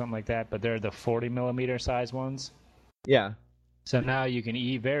chiefs or something like that, but they're the 40 millimeter size ones. Yeah. So now you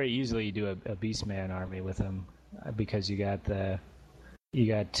can very easily do a Beastman army with them because you got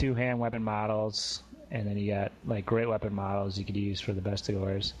 2 hand weapon models, and then you got like great weapon models you could use for the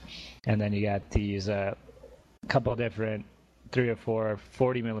Bestigors, and then you got these couple different 3 or 4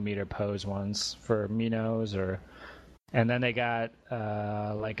 40 millimeter pose ones for Minos and then they got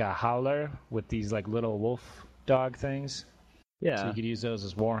like a howler with these like little wolf dog things. Yeah. So you could use those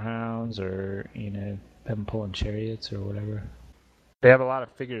as warhounds or have them pulling chariots or whatever. They have a lot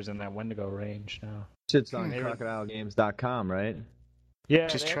of figures in that Wendigo range now. Shit's on crocodilegames.com, right? Yeah,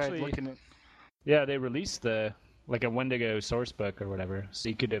 Just they tried actually, looking at. Yeah, they released like a Wendigo source book or whatever, so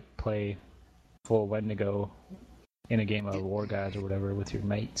you could play full Wendigo in a game of War Gods or whatever with your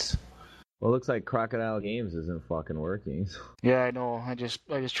mates. Well, it looks like Crocodile Games isn't fucking working. Yeah, I know. I just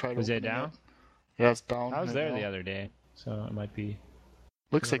tried. Was it opening down? Yeah, it's down. I was right there now. the other day, so it might be.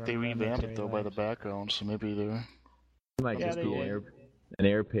 Looks like they Whatever revamped it though by lives. the background, so maybe they're. It might Yeah, just they be did. an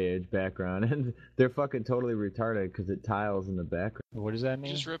air page background, and they're fucking totally retarded because it tiles in the background. What does that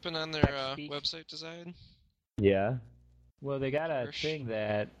mean? Just ripping on their Text speak. website design. Yeah. Well, they got a Hirsch. thing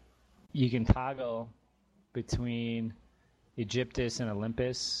that you can toggle between Egyptus and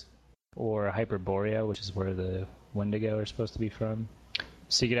Olympus or Hyperborea, which is where the Wendigo are supposed to be from.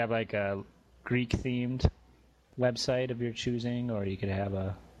 So you could have like a Greek-themed website of your choosing, or you could have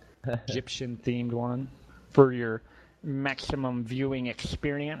a Egyptian-themed one for your maximum viewing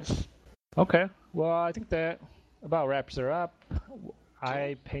experience. Okay, well, I think that about wraps her up.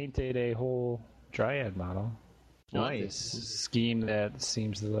 I painted a whole Dryad model. Nice. Scheme that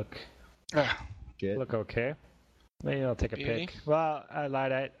seems to look Shit. okay. Maybe I'll take a Beauty. pic. Well, I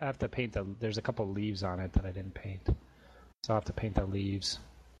lied. I have to paint there's a couple leaves on it that I didn't paint. So I'll have to paint the leaves.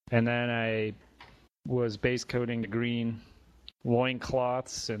 And then I was base coating the green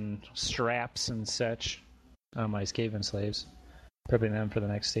loincloths and straps and such on my Skaven slaves. Prepping them for the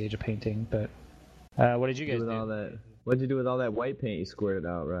next stage of painting. But what did you guys With all do? that, what'd you do with all that white paint you squirted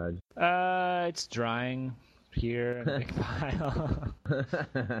out, Raj? It's drying here in a big pile.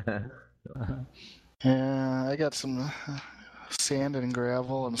 Yeah, I got some sand and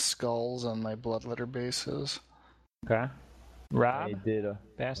gravel and skulls on my bloodletter bases. Okay. Rob? I did.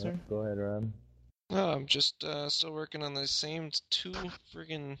 Bastard? Go ahead, Rob. No, I'm just still working on the same 2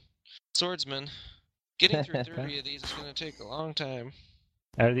 friggin' swordsmen. Getting through 30 of these is gonna take a long time.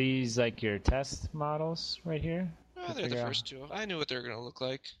 Are these like your test models right here? Oh, they're the figure out- first 2. I knew what they were gonna look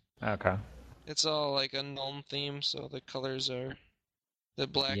like. Okay. It's all like a Nuln theme, so the colors are the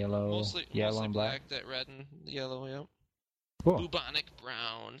black, Yellow, mostly and black. that red and yellow. Yep. Cool. Bubonic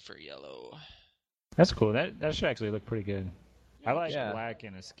brown for yellow. That's cool. That should actually look pretty good. I like Yeah. black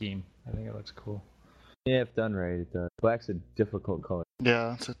in a scheme. I think it looks cool. Yeah, if done right, it does. Black's a difficult color.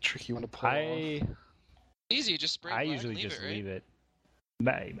 Yeah, it's a tricky one to pull off. Easy, just spray I black usually and leave just it, right? leave it.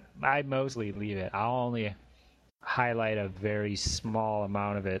 I mostly leave it. I'll only highlight a very small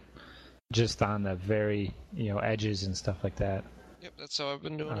amount of it, just on the very edges and stuff like that. Yep, that's how I've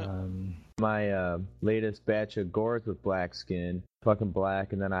been doing it. My latest batch of Gors with black skin, fucking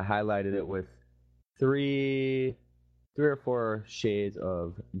black, and then I highlighted it with three or 4 shades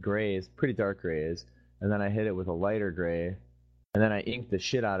of grays, pretty dark grays, and then I hit it with a lighter gray, and then I inked the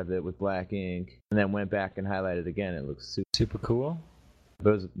shit out of it with black ink, and then went back and highlighted again. It looks Super cool. It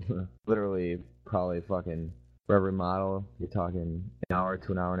was literally probably fucking for every model, you're talking an hour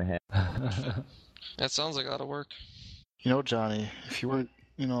to an hour and a half. That sounds like a lot of work. You know, Johnny, if you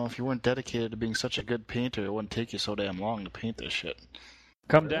weren't dedicated to being such a good painter, it wouldn't take you so damn long to paint this shit.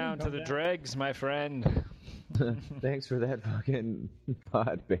 Come down to the dregs, my friend. Thanks for that fucking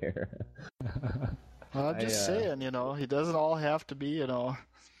pod bear. Well, I'm just saying, he doesn't all have to be,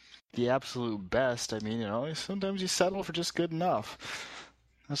 the absolute best. I mean, sometimes you settle for just good enough.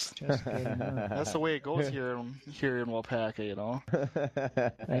 That's the way it goes here in Wapaka,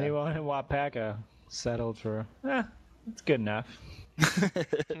 Anyone in Wapaka settled for, it's good enough.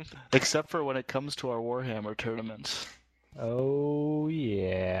 Except for when it comes to our Warhammer tournaments. Oh,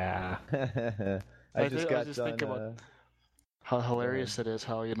 yeah. I just got just done. thinking about how hilarious it is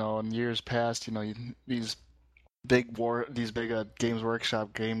how, in years past, these big Games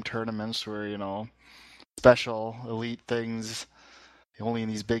Workshop game tournaments where, special elite things only in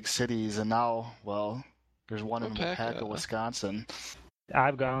these big cities, and now, well, there's one in Wapaka. Wapaka, Wisconsin.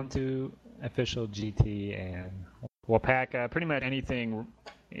 I've gone to official GT and Wapaka. Pretty much anything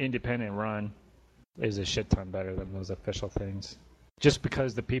independent run is a shit ton better than those official things. Just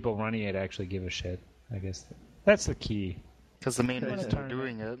because the people running it actually give a shit. I guess that's the key. Because the main Win a reason they're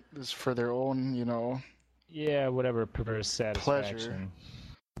tournament. doing it is for their own, Yeah, whatever perverse satisfaction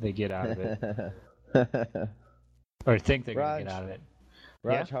they get out of it, or think they're gonna Raj. get out of it.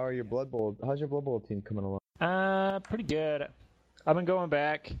 Raj, how's your Blood Bowl team coming along? Pretty good. I've been going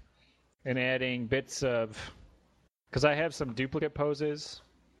back and adding bits of, because I have some duplicate poses.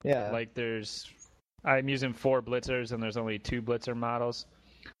 Yeah. Like I'm using 4 blitzers and there's only 2 blitzer models,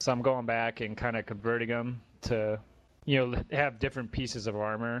 so I'm going back and kind of converting them to, have different pieces of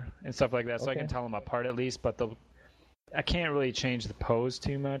armor and stuff like that, so I can tell them apart at least. But I can't really change the pose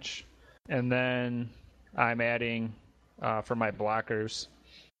too much. And then I'm adding for my blockers.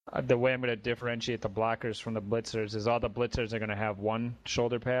 The way I'm going to differentiate the blockers from the blitzers is all the blitzers are going to have 1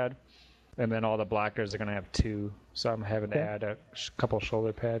 shoulder pad, and then all the blockers are going to have 2. So I'm having to add a couple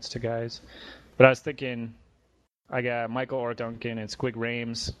shoulder pads to guys. But I was thinking, I got Michael Orr-Duncan and Squig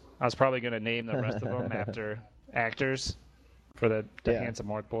Rames. I was probably going to name the rest of them after actors for the Handsome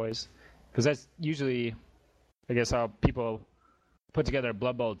Orc boys, because that's usually, I guess, how people put together a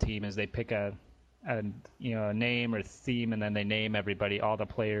Blood Bowl team is they pick a name or theme, and then they name everybody, all the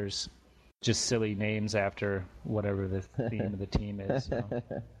players, just silly names after whatever the theme of the team is.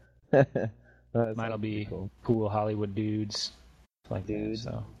 So. Mine'll be cool Hollywood dudes, like that.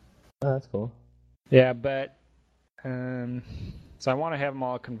 So. Oh, that's cool. Yeah, but so I want to have them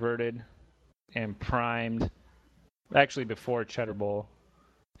all converted and primed, actually before Cheddar Bowl,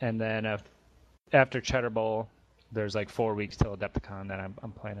 and then after Cheddar Bowl, there's like 4 weeks till Adepticon. Then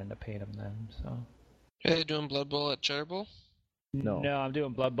I'm planning to paint them then. So. Are you doing Blood Bowl at Cheddar Bowl? No, I'm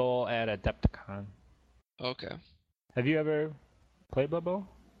doing Blood Bowl at Adepticon. Okay. Have you ever played Blood Bowl?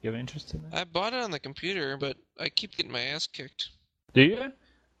 You have interest in that? I bought it on the computer, but I keep getting my ass kicked. Do you?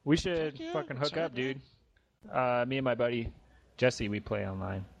 We should Fuck yeah, fucking it's hook up, hard, man. dude. Me and my buddy Jesse, we play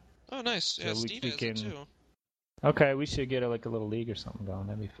online. Oh, nice. Yeah, So we Steve has can- it too. Okay, we should get a little league or something going.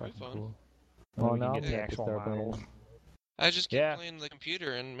 That'd be That'd be fucking fun. cool. Well, we now can get the we have to actual start playing. models. I just keep Yeah. playing the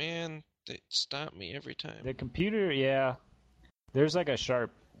computer, and man, they stop me every time. The computer, yeah. There's like a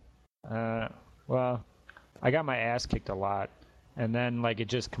sharp. Well, I got my ass kicked a lot, and then like it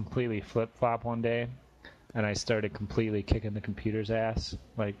just completely flip flop one day, and I started completely kicking the computer's ass.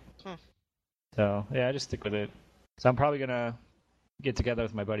 Like, Huh. so yeah, I just stick with it. So I'm probably gonna get together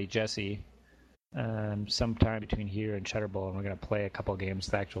with my buddy Jesse, sometime between here and Cheddar Bowl, and we're gonna play a couple games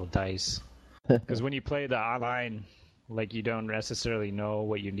with actual dice. Because when you play the online, like you don't necessarily know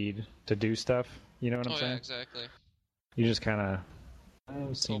what you need to do stuff. You know what I'm Oh, saying? yeah, exactly. You just kind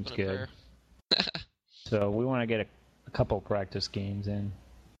of seems Hope and good. prayer. So we want to get a couple practice games in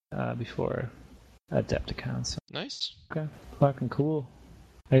before Adepticon. So Nice. okay, fucking cool.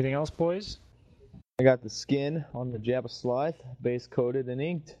 Anything else, boys? I got the skin on the Jabba Sloth, base coated and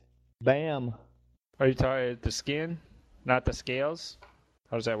inked. Bam. Are you talking the skin, not the scales?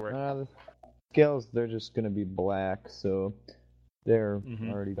 How does that work? The scales, they're just going to be black, so they're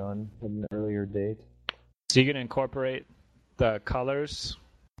Mhm. already done at an earlier date. So you're gonna incorporate the colors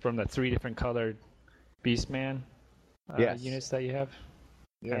from the 3 different colored Beastman Yes. units that you have.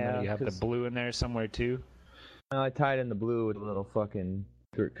 And Yeah, then you have the 'cause blue in there somewhere too. I tied in the blue with a little fucking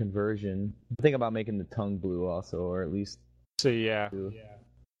conversion. I think about making the tongue blue also, or at least So yeah. two.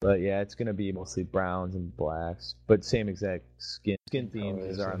 But yeah, it's gonna be mostly browns and blacks, but same exact skin themes colors,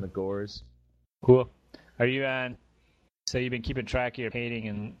 as are yeah. on the gores. Cool. Are you on? So you've been keeping track of your painting,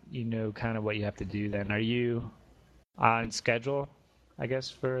 and you know kind of what you have to do. Then, are you on schedule? I guess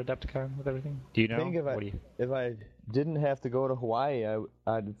for Adepticon with everything. Do you know? I think if I didn't have to go to Hawaii,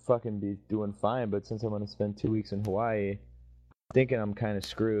 I'd fucking be doing fine. But since I'm gonna spend 2 weeks in Hawaii, thinking I'm kind of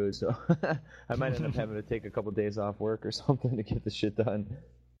screwed, so I might end up having to take a couple days off work or something to get the shit done.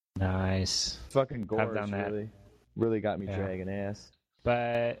 Nice. Fucking I've gores done that. really got me Yeah. dragging ass.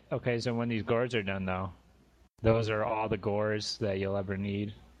 But okay, so when these gores are done, though, those are all the gores that you'll ever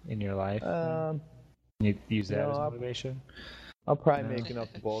need in your life. You use that as I'll- motivation. I'll probably No. make enough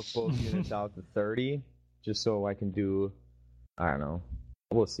both units out to 30, just so I can do. I don't know.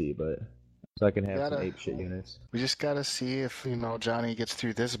 We'll see, but so I can have some Gotta- ape shit units. We just gotta see if Johnny gets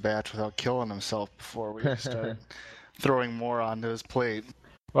through this batch without killing himself before we start throwing more onto his plate.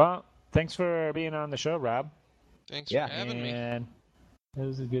 Well, thanks for being on the show, Rob. Thanks Yeah. for having me. And it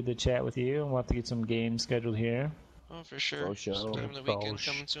was good to chat with you. We'll have to get some games scheduled here. Oh, for sure. For sure. Sometime the For weekend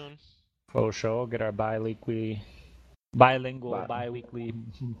sure. coming soon. For sure. Get our bilingual, bi-weekly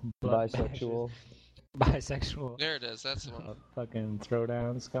blood Bisexual. bashes. Bisexual. There it is. That's the one. Fucking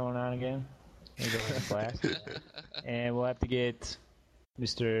throwdowns going on again. We're going to class. And we'll have to get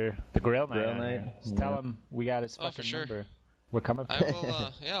Mr. the Grill Night. Grill on here. Night? Just tell him we got his Oh, for fucking sure. number. We're coming for I him.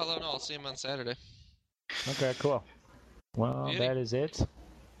 will. Yeah, I'll let him know. I'll see him on Saturday. Okay, cool. Well, Beauty. that is it.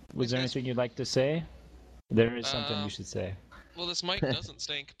 Was there Thanks, guys. anything you'd like to say? There is something you should say. Well, this mic doesn't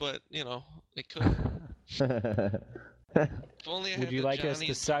stink, but you know it could. If only I Would had you the like us to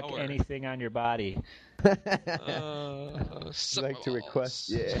Johnny's suck power. anything on your body? Suck like to my request,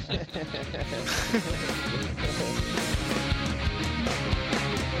 balls. yeah.